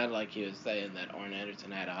it sounded like he was saying, that Arn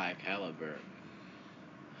Anderson had a high caliber.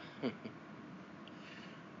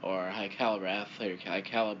 Or a high caliber athlete, or high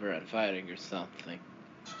caliber at fighting or something.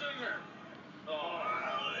 Stinger. Oh,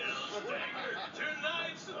 Stinger.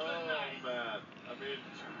 Tonight's the night. Man. I mean,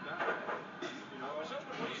 tonight, you know, I was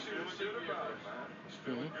hoping we he's should feeling see good you. about it, man. He's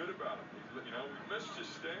feeling good about it. He's, you know, we missed you,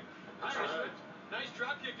 Sting. That's Nice, right. nice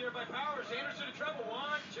drop kick there by Powers. Anderson in trouble.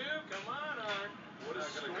 1, 2. Come on, Arn. What is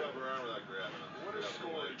going to cover Arn without grabbing him? What is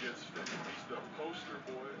scored against Sting? He's the poster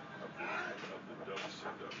boy of the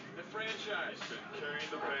WCW. The franchise. He's been carrying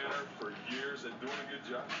the banner for years and doing a good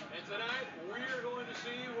job. And tonight, we're going to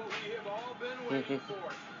see what we have all been waiting for.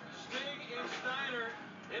 Sting and Steiner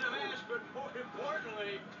in a match, but more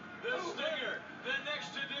importantly, the Stinger, the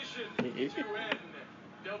next edition to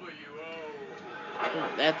NWO.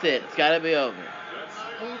 That's it. It's gotta be over.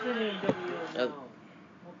 Who's in NWO now?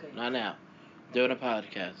 Okay. Not now. Doing a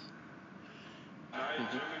podcast.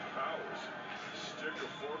 Jimmy Powers. Stick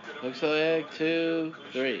a fork in him. Looks like 2,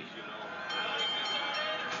 3. I like this Arn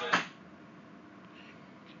Anderson.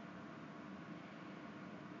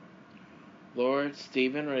 Lord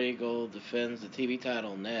Steven Regal defends the TV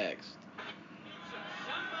title next.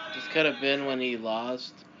 This could have been when he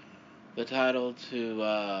lost the title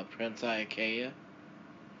to Prince Iaukea.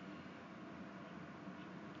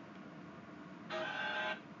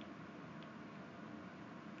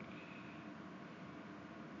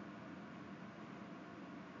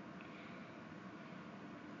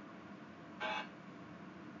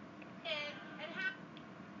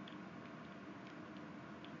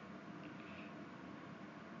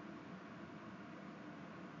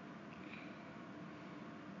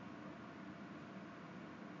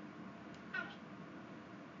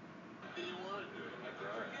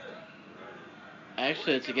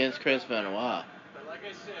 Actually, it's against Chris Benoit. But like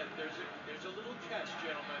I said, there's a little catch,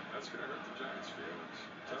 gentlemen. That's going to hurt the Giants' feelings.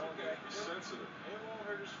 Tell him to be sensitive. It won't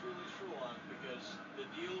hurt his feelings for long because the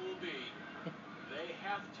deal will be they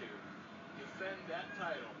have to defend that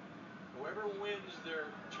title. Whoever wins their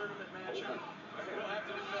tournament matchup will have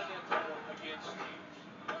to defend that title against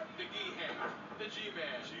the the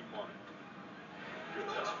G-Man. G-Money. Good,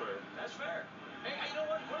 that's fair. That's fair. Hey, you know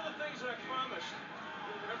what? One of the things that I promised,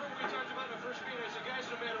 remember we talked about in the first meeting, I said, guys,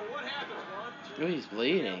 no matter what happens, one, two, Oh, he's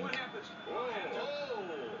bleeding. what happens? Whoa,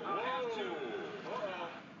 I'll have to. Uh-oh.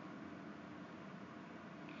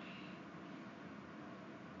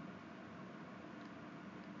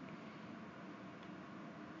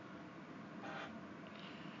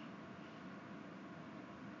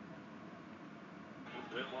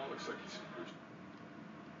 Benoit looks like he's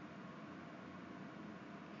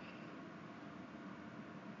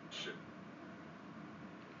shit.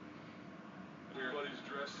 Everybody's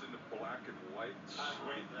dressed in the black and white.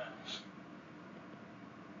 Sweet.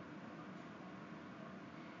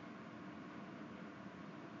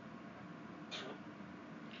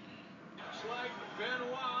 Looks like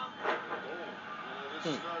Benoit.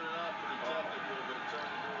 This started out pretty technical, but it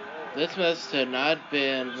turned into a war. This must have not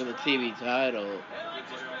been for the TV title,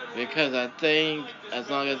 because I think as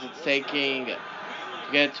long as it's taking to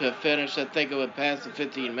get to a finish, I think it would pass the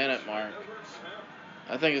 15-minute mark.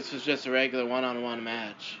 I think this was just a regular one-on-one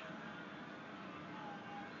match.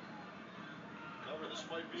 Cover, this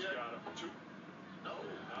might be it. Got him. Two. No,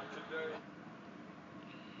 not today.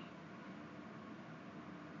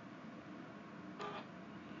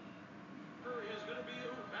 Is going to be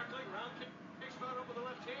back leg round kick found up with the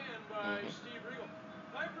left hand by Steve Regal.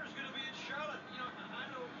 Piper is going to be in Charlotte. You know, I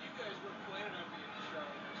know you guys were planning on being in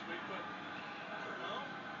Charlotte next week, but I don't know.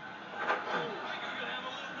 I think you're going to have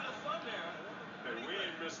a little bit of fun there. Hey, we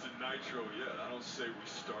ain't missed a Nitro yet. I don't say we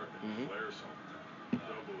start the Flair sometime.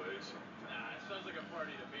 Double A sometime. Nah, it sounds like a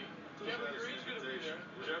party to me. Kevin Green's going to be there.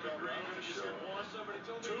 Kevin Green going to show up. Somebody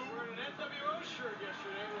told me he was wearing an NWO shirt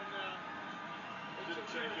yesterday when Didn't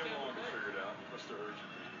take him long to figure it out. He must have heard you,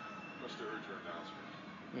 Pete. Must have heard your announcement.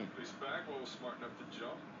 But he's back. Well, was smart enough to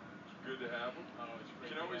jump. It's good to have him. Oh, it's great.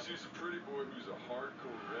 You can always use a pretty boy who's a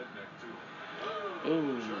hardcore redneck, too.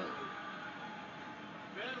 Ooh.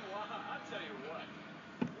 Benoit, I'll tell you what.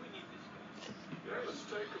 We need this guy. Yeah, let's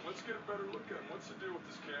take him. Let's get a better look at him. What's the deal with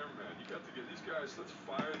this cameraman? You got to get these guys. Let's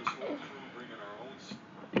fire this whole crew, bring in our own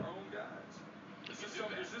guys. Is this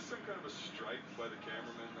some kind of a strike by the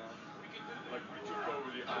cameraman now? Like we took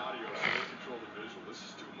over the audio, so they control the visual. This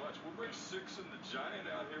is too much. We'll bring Six and the Giant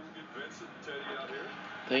out here. We'll get Vincent and Teddy out here.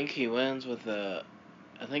 I think he wins with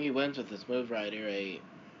this move right here, a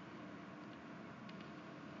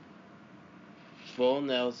full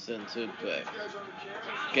Nelson suplex.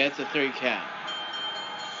 Gets a 3 count. I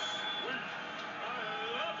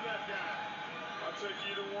love that guy. I'll take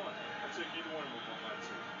either one. I'll take either one of them on my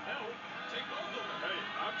team. Hell, take both of them. Hey,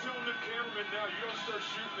 I'm telling the cameraman now, you don't start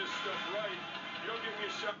shooting this stuff right, you don't give me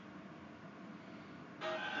a shot.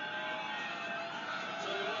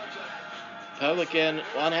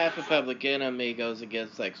 One half of Public Enemy goes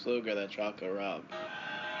against Lex Luger, that's Rocco Rob.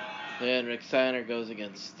 Then Rick Steiner goes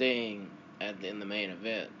against Sting in the main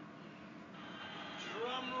event.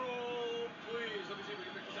 Drum roll, please. Let me see if we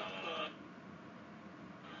can pick this up.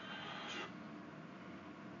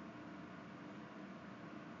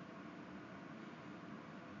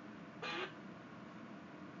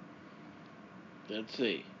 Let's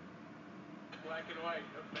see. Black and white,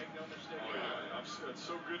 make no mistake. Oh, yeah. It's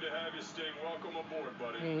so good to have you, Sting. Welcome aboard,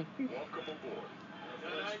 buddy. Welcome aboard.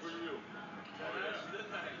 Thanks for you. Oh, yeah. The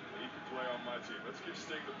night. He can play on my team. Let's give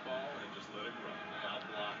Sting the ball and just let him run. I'll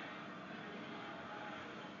block.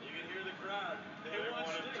 You can hear the crowd. They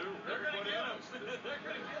want it Sting. too. They're going to Everybody get him. else. They're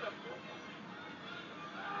going to get him.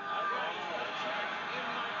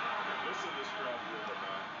 Listen to this crowd roar,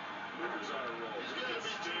 man. Luger's on a roll. If we get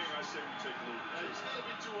Sting, I say we take Luger. He's got to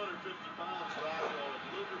be 250 pounds, Rocco. If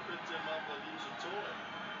Luger picked him up like he was a toy.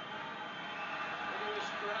 Look at this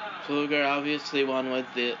crowd. Luger obviously won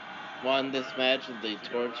this match with the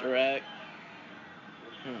torture rack.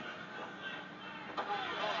 Come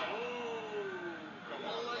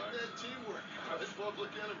on, like Lex. that teamwork. That's Public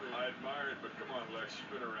Enemy. I admire it, but come on, Lex. You've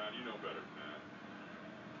been around. You know better than that.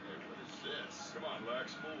 Hey, what is this? Come on,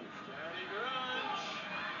 Lex. Move. Johnny Grunge.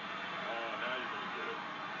 Oh, now you're going to get it.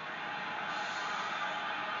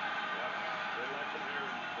 Yeah, they like him here.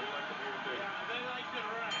 They like him here in Dayton. Yeah, they like the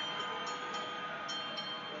rack.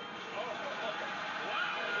 Oh,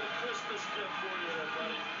 wow. A little Christmas gift for you there,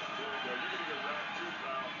 buddy. There we go. You're going to get wrapped too,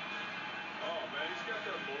 pal. Oh, man, he's got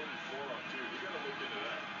that loaded forearm, too. We got to look into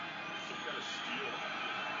that. Some kind of steel.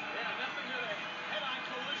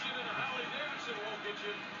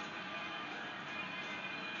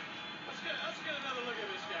 get another look at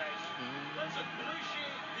this, guys. Let's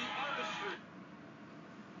appreciate the artistry.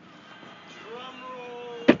 Drum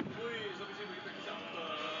roll, please. Let me see if we can pick this up.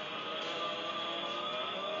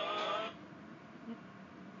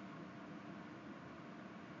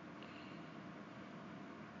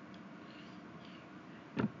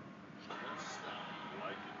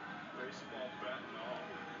 Like it. Baseball bat and all.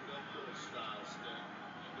 NWO style, Sting.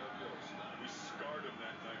 NWO style. We scarred him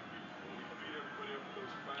that night. We beat everybody up with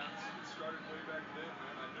those bats. It started way back then,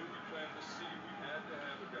 man. I knew we planted the seed. We had to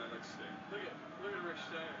have a guy like Sting. Look at Rick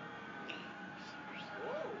Steiner.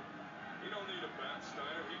 Whoa. He don't need a bat,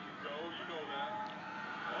 Steiner. He can go. You know that.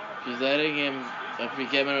 She's letting him, after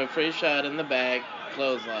giving him a free shot in the back,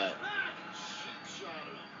 clothesline.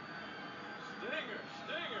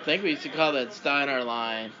 I think we used to call that Steiner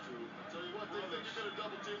line. Tell you what, they think you're gonna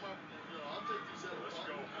double team up. I'll take these out. Let's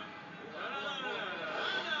go, man.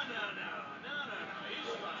 No. He's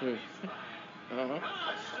fine. Uh-huh. Come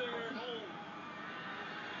on, Stinger.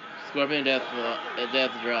 Scorpion death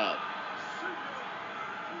drop.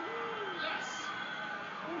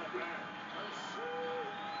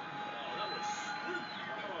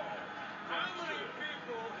 How many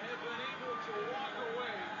people have been able to walk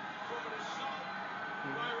away from an assault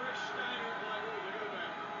by Rick Steiner like, oh, look at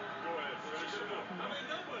that. Go ahead, finish him off. I mean,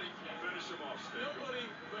 nobody can. Finish him off, Sting. Nobody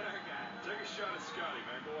but that guy. Take a shot at Scotty,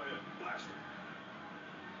 man. Go ahead. Blast him.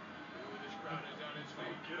 Ooh, this crowd is on its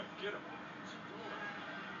feet. Get him, get him.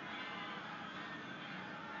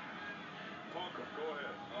 Punk him, go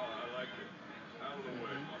ahead. Oh, I like it. Out of the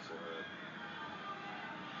way, musclehead.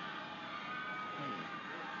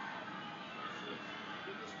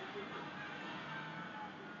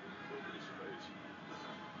 Look at his face.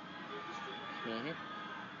 Mm-hmm.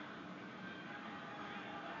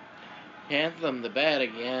 Anthem the bat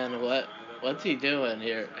again. What's he doing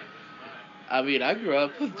here? I mean, I grew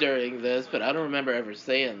up during this, but I don't remember ever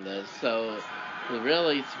seeing this, so it was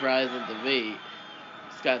really surprising to me.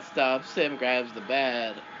 Scott stops him, grabs the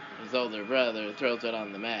bat, his older brother, throws it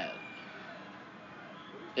on the mat.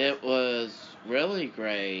 It was really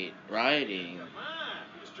great writing,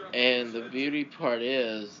 and the beauty part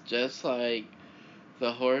is, just like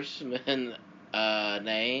the Horseman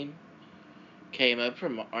name came up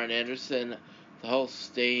from Arn Anderson, the whole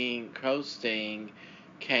Crow Sting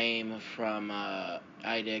came from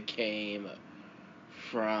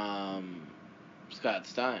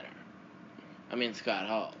Scott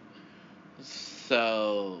Hall.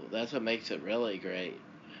 So that's what makes it really great.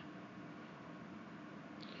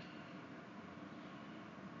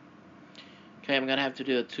 Okay, I'm gonna have to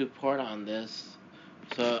do a 2-part on this,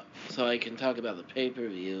 so I can talk about the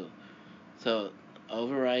pay-per-view. So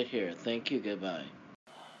over right here. Thank you. Goodbye.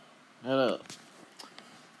 Hello.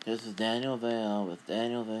 This is Daniel Vale with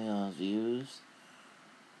Daniel Vale's views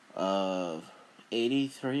of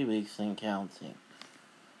 83 weeks and counting.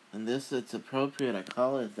 And it's appropriate I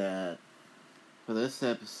call it that for this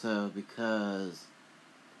episode because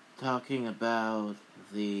talking about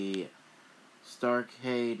the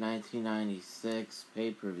Starrcade 1996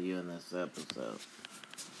 pay-per-view in this episode.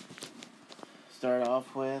 Start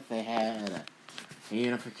off with, they had a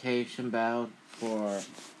unification bout for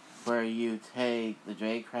where you take the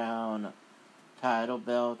J Crown title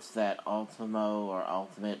belts that Ultimo or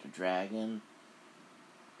Ultimate Dragon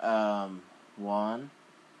won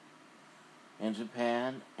in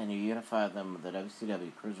Japan, and you unify them with the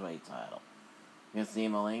WCW Cruiserweight title. Against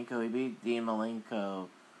Dean Malenko, he beat Dean Malenko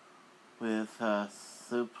with a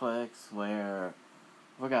suplex where,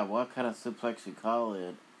 I forgot what kind of suplex you call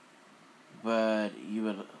it, but you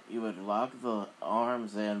would lock the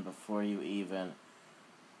arms in before you even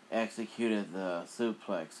executed the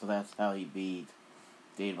suplex, so that's how he beat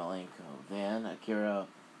Dean Malenko. Then Akira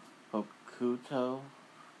Hokuto,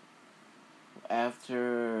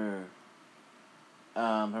 after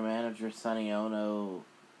her manager Sonny Ono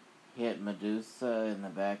hit Medusa in the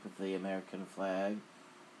back of the American flag,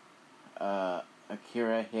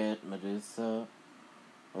 Akira hit Medusa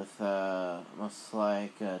with almost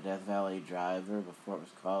like a Death Valley Driver before it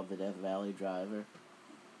was called the Death Valley Driver,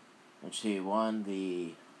 and she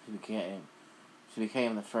became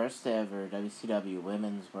the first ever WCW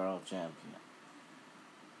Women's World Champion.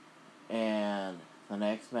 And the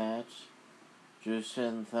next match,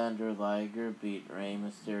 Jushin Thunder Liger beat Rey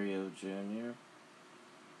Mysterio Jr.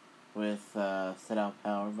 with sit-out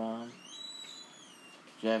powerbomb.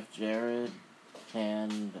 Jeff Jarrett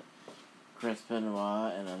and Chris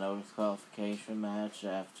Benoit in a no disqualification match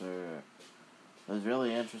after it was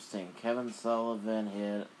really interesting. Kevin Sullivan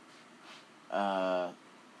hit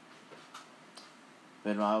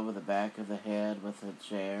Benoit with the back of the head with a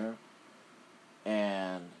chair,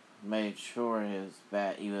 and made sure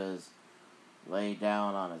he was laid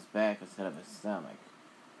down on his back instead of his stomach.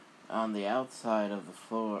 On the outside of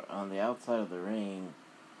the ring,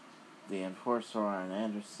 the enforcer Arn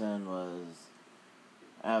Anderson was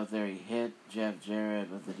out there. He hit Jeff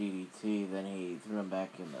Jarrett with the DDT, then he threw him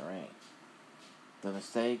back in the ring. The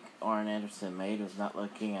mistake Arn Anderson made was not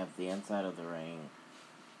looking at the inside of the ring,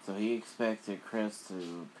 so he expected Chris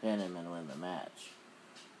to pin him and win the match.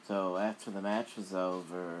 So after the match was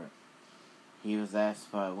over, he was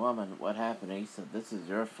asked by a woman what happened, and he said, "This is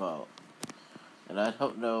your fault." And I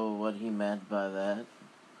don't know what he meant by that,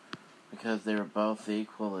 because they were both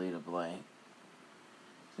equally to blame.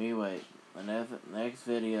 Anyway, the next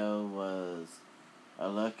video was a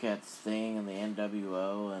look at Sting and the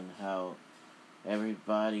NWO and how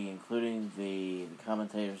everybody, including the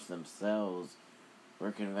commentators themselves,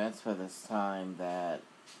 were convinced by this time that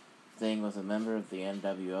Sting was a member of the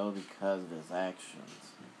NWO because of his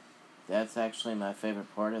actions. That's actually my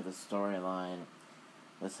favorite part of the storyline,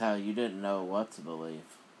 was how you didn't know what to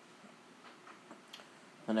believe.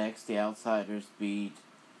 The next, the Outsiders beat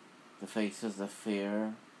the Faces of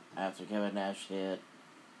Fear after Kevin Nash hit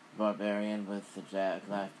Barbarian with the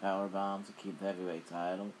jackknife powerbomb to keep the heavyweight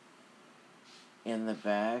title. In the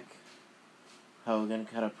back, Hogan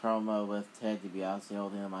cut a promo with Ted DiBiase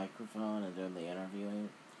holding the microphone and doing the interviewing.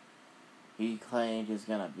 He claimed he's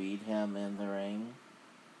going to beat him in the ring.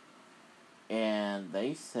 And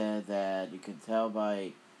they said that you could tell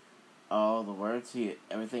by all the words,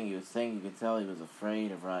 everything he was saying, you could tell he was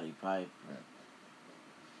afraid of Roddy Piper.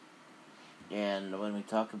 And when I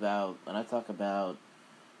talk about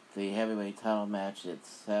the heavyweight title match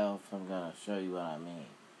itself, I'm going to show you what I mean.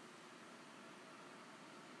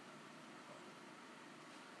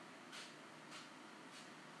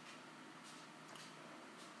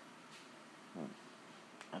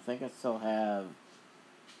 I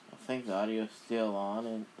think the audio's still on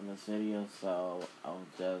in this video, so I'll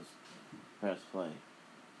just press play.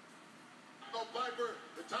 Oh, Piper,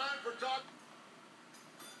 the time for talk.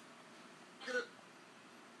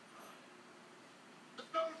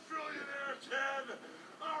 No trillionaire, Ted.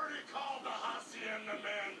 Already called the Hacienda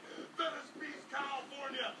men. Venice Beach,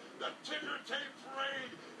 California. The ticker tape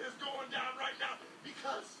parade is going down right now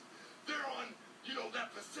because they're on,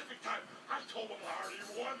 that Pacific time. I told them I already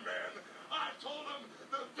won, man. I told them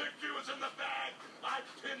the victory was in the bag. I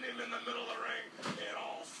pinned him in the middle of the ring, and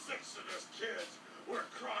all 6 of his kids were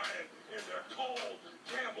crying in their cold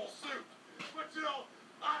Campbell soup. But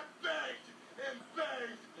I begged and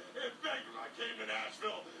begged and begged when I came to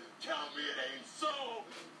Nashville. Tell me it ain't so.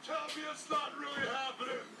 Tell me it's not really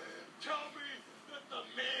happening. Tell me that the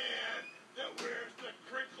man that wears the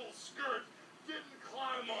crinkled skirt didn't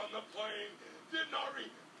climb on the plane, didn't already...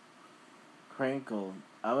 Crinkled.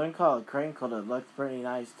 I wouldn't call it crinkled. It looks pretty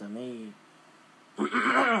nice to me.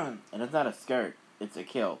 And it's not a skirt. It's a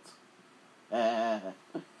kilt.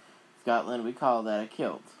 Scotland, we call that a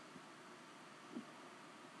kilt.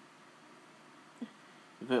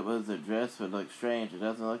 If it was a dress, it would look strange. It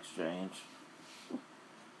doesn't look strange.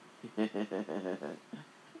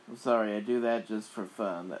 I'm sorry, I do that just for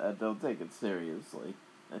fun. I don't take it seriously.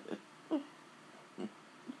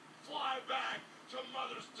 Fly back to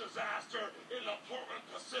Mother's disaster in the Portland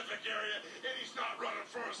Pacific area, and he's not running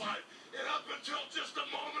for his life. And up until just a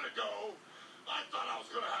moment ago, I thought I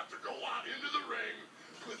was going to have to go out into the ring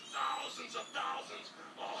with thousands of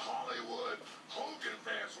Hollywood Hogan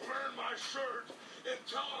fans wearing my shirt and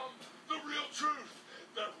tell them the real truth,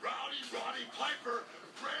 that Roddy Piper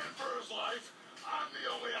ran for his life. I'm the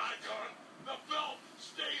only icon. The belt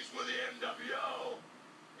stays with the NWO.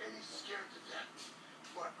 And he's scared to death.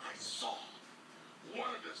 But I saw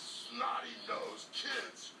one of his snotty-nosed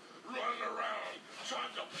kids running around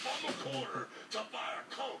trying to bum a quarter to buy a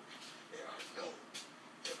Coke. And I know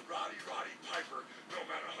that Roddy Piper, no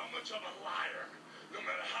matter how much of a liar, no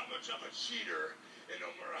matter how much of a cheater, and no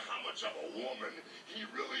matter how much of a woman he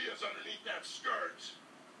really is underneath that skirt,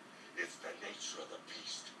 it's the nature of the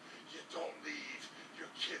beast. You don't leave your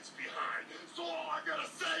kids behind. So all I gotta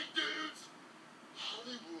say, dudes,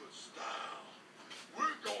 Hollywood style,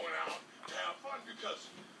 we're going out to have fun because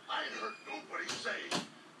I ain't heard nobody say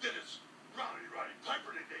that it's Roddy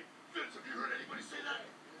Piper today. Vince, have you heard anybody say that?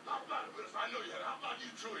 How about it, Vince? I know you have. How about you,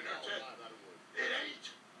 Trillionaire Ted? It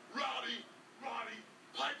ain't Roddy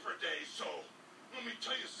Piper Day, so let me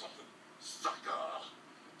tell you something, sucker.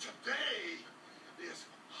 Today is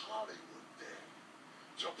Hollywood Day.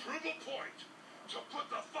 To prove a point, to put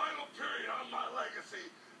the final period on my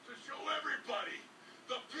legacy, to show everybody,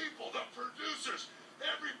 the people, the producers,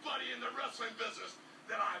 everybody in the wrestling business,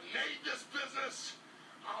 that I made this business.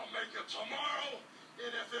 I'll make it tomorrow,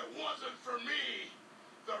 and if it for me,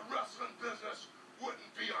 the wrestling business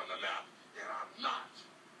wouldn't be on the map. And I'm not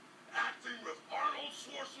acting with Arnold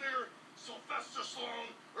Schwarzenegger, Sylvester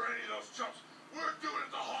Stallone, or any of those chumps. We're doing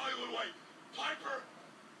it the Hollywood way. Piper,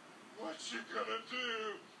 what you gonna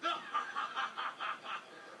do?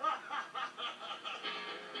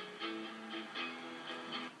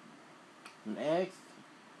 Next,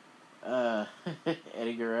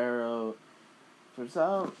 Eddie Guerrero,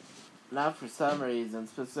 not for some reason,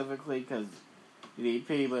 specifically because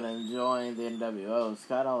DDP been enjoying the NWO,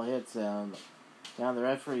 Scott Hall hits him down the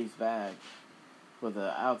referee's back with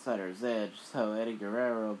an outsider's edge, so Eddie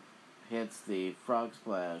Guerrero hits the frog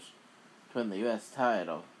splash to win the U.S.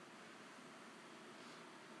 title.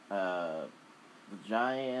 The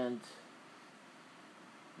Giant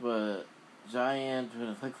when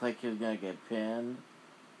it looked like he was going to get pinned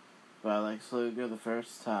by Lex Luger the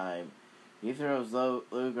first time, he throws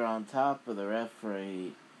Luger on top of the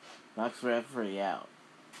referee, knocks the referee out.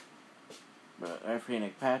 But referee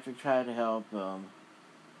Nick Patrick tried to help him,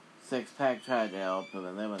 Six Pack tried to help him,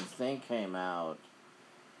 and then when Sting came out,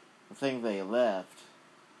 I think they left.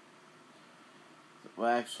 Well,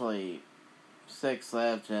 actually, Six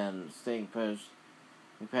left and Sting pushed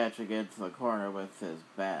Nick Patrick into the corner with his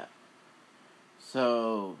bat.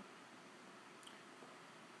 So,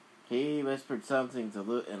 he whispered something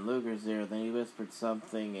in Luger's ear, then he whispered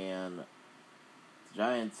something in the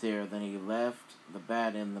Giant's ear, then he left the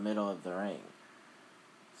bat in the middle of the ring.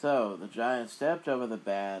 So, the Giant stepped over the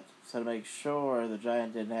bat so to make sure the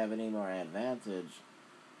Giant didn't have any more advantage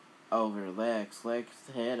over Lex. Lex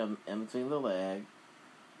hit him in between the leg,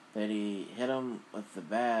 then he hit him with the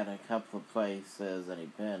bat in a couple of places and he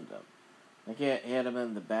pinned him. He hit him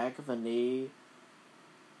in the back of the knee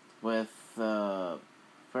with,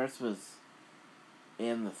 first was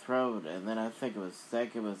in the throat, and then I think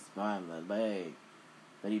second was behind the leg.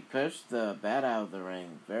 But he pushed the bat out of the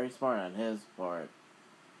ring, very smart on his part.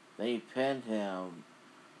 Then he pinned him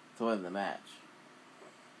to win the match.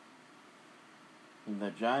 And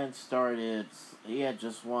the Giant he had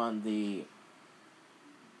just won the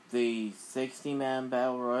 60-man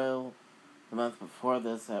Battle Royal the month before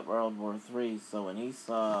this at World War III, so when he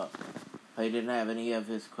saw he didn't have any of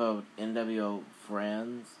his, quote, NWO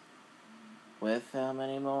friends with him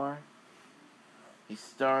anymore, he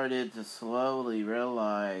started to slowly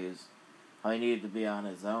realize how he needed to be on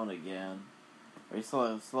his own again. Or he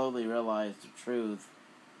slowly realized the truth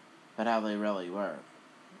about how they really were.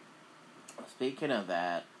 Speaking of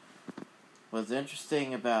that, what's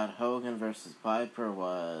interesting about Hogan versus Piper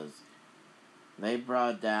was they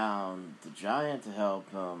brought down the Giant to help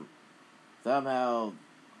him. Somehow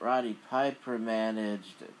Roddy Piper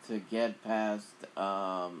managed to get past,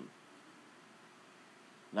 not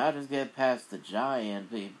just get past the Giant,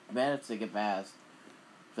 but he managed to get past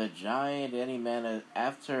the Giant, and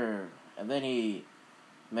then he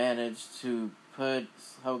managed to put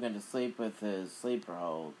Hogan to sleep with his sleeper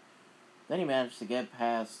hold. Then he managed to get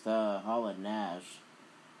past Hall and Nash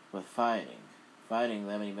with fighting them,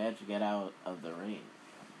 and he managed to get out of the ring.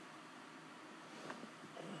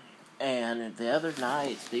 And the other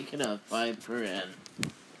night, speaking of Piper and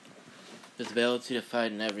his ability to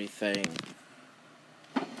fight and everything,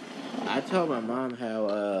 I told my mom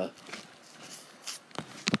how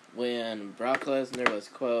when Brock Lesnar was,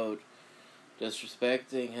 quote,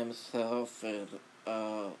 disrespecting himself and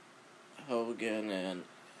Hogan and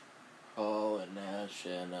Hall and Nash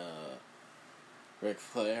and Ric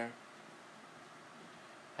Flair,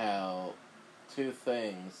 how two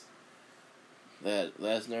things, that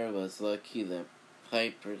Lesnar was lucky that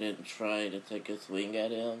Piper didn't try to take a swing at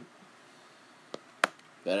him.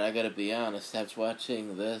 But I gotta be honest, after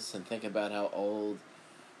watching this and think about how old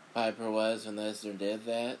Piper was when Lesnar did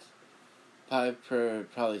that, Piper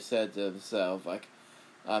probably said to himself, like,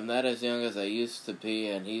 I'm not as young as I used to be,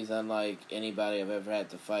 and he's unlike anybody I've ever had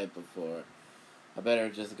to fight before. I better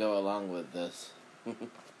just go along with this.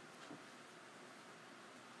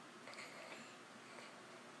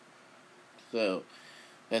 So,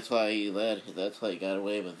 that's why he got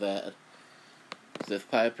away with that. Because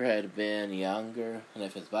if Piper had been younger, and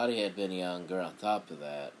if his body had been younger on top of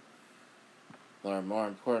that, or more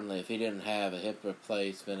importantly, if he didn't have a hip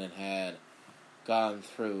replacement and had gone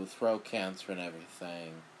through throat cancer and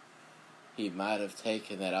everything, he might have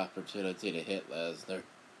taken that opportunity to hit Lesnar.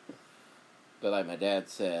 But like my dad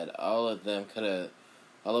said, all it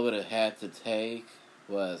would have had to take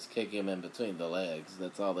was kick him in between the legs.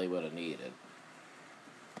 That's all they would have needed.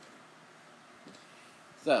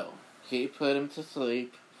 So, he put him to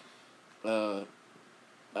sleep. I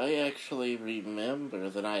actually remember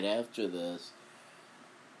the night after this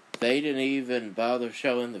they didn't even bother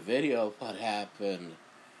showing the video of what happened.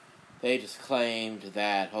 They just claimed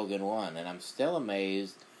that Hogan won, and I'm still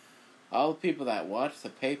amazed. All the people that watched the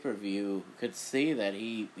pay-per-view could see that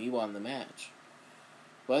he won the match.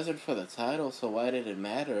 It wasn't for the title, so why did it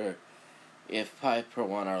matter if Piper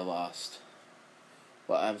won or lost?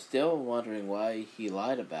 Well, I'm still wondering why he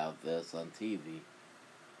lied about this on TV.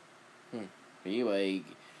 Anyway, he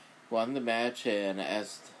won the match, and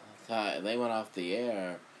as they went off the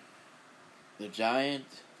air, the Giant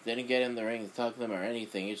didn't get in the ring to talk to them or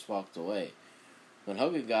anything. He just walked away. When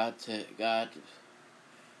Hogan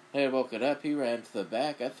had woken up, he ran to the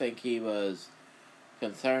back. I think he was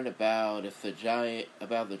concerned about the Giant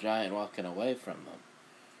walking away from them.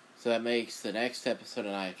 So that makes the next episode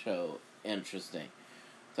of Nitro interesting.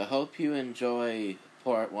 So I hope you enjoy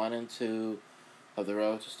part 1 and 2 of the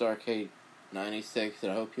Road to Starrcade 96,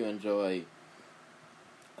 and I hope you enjoy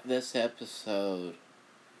this episode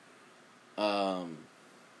of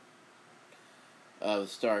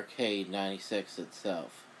Starrcade 96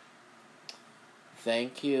 itself.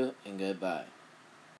 Thank you, and goodbye.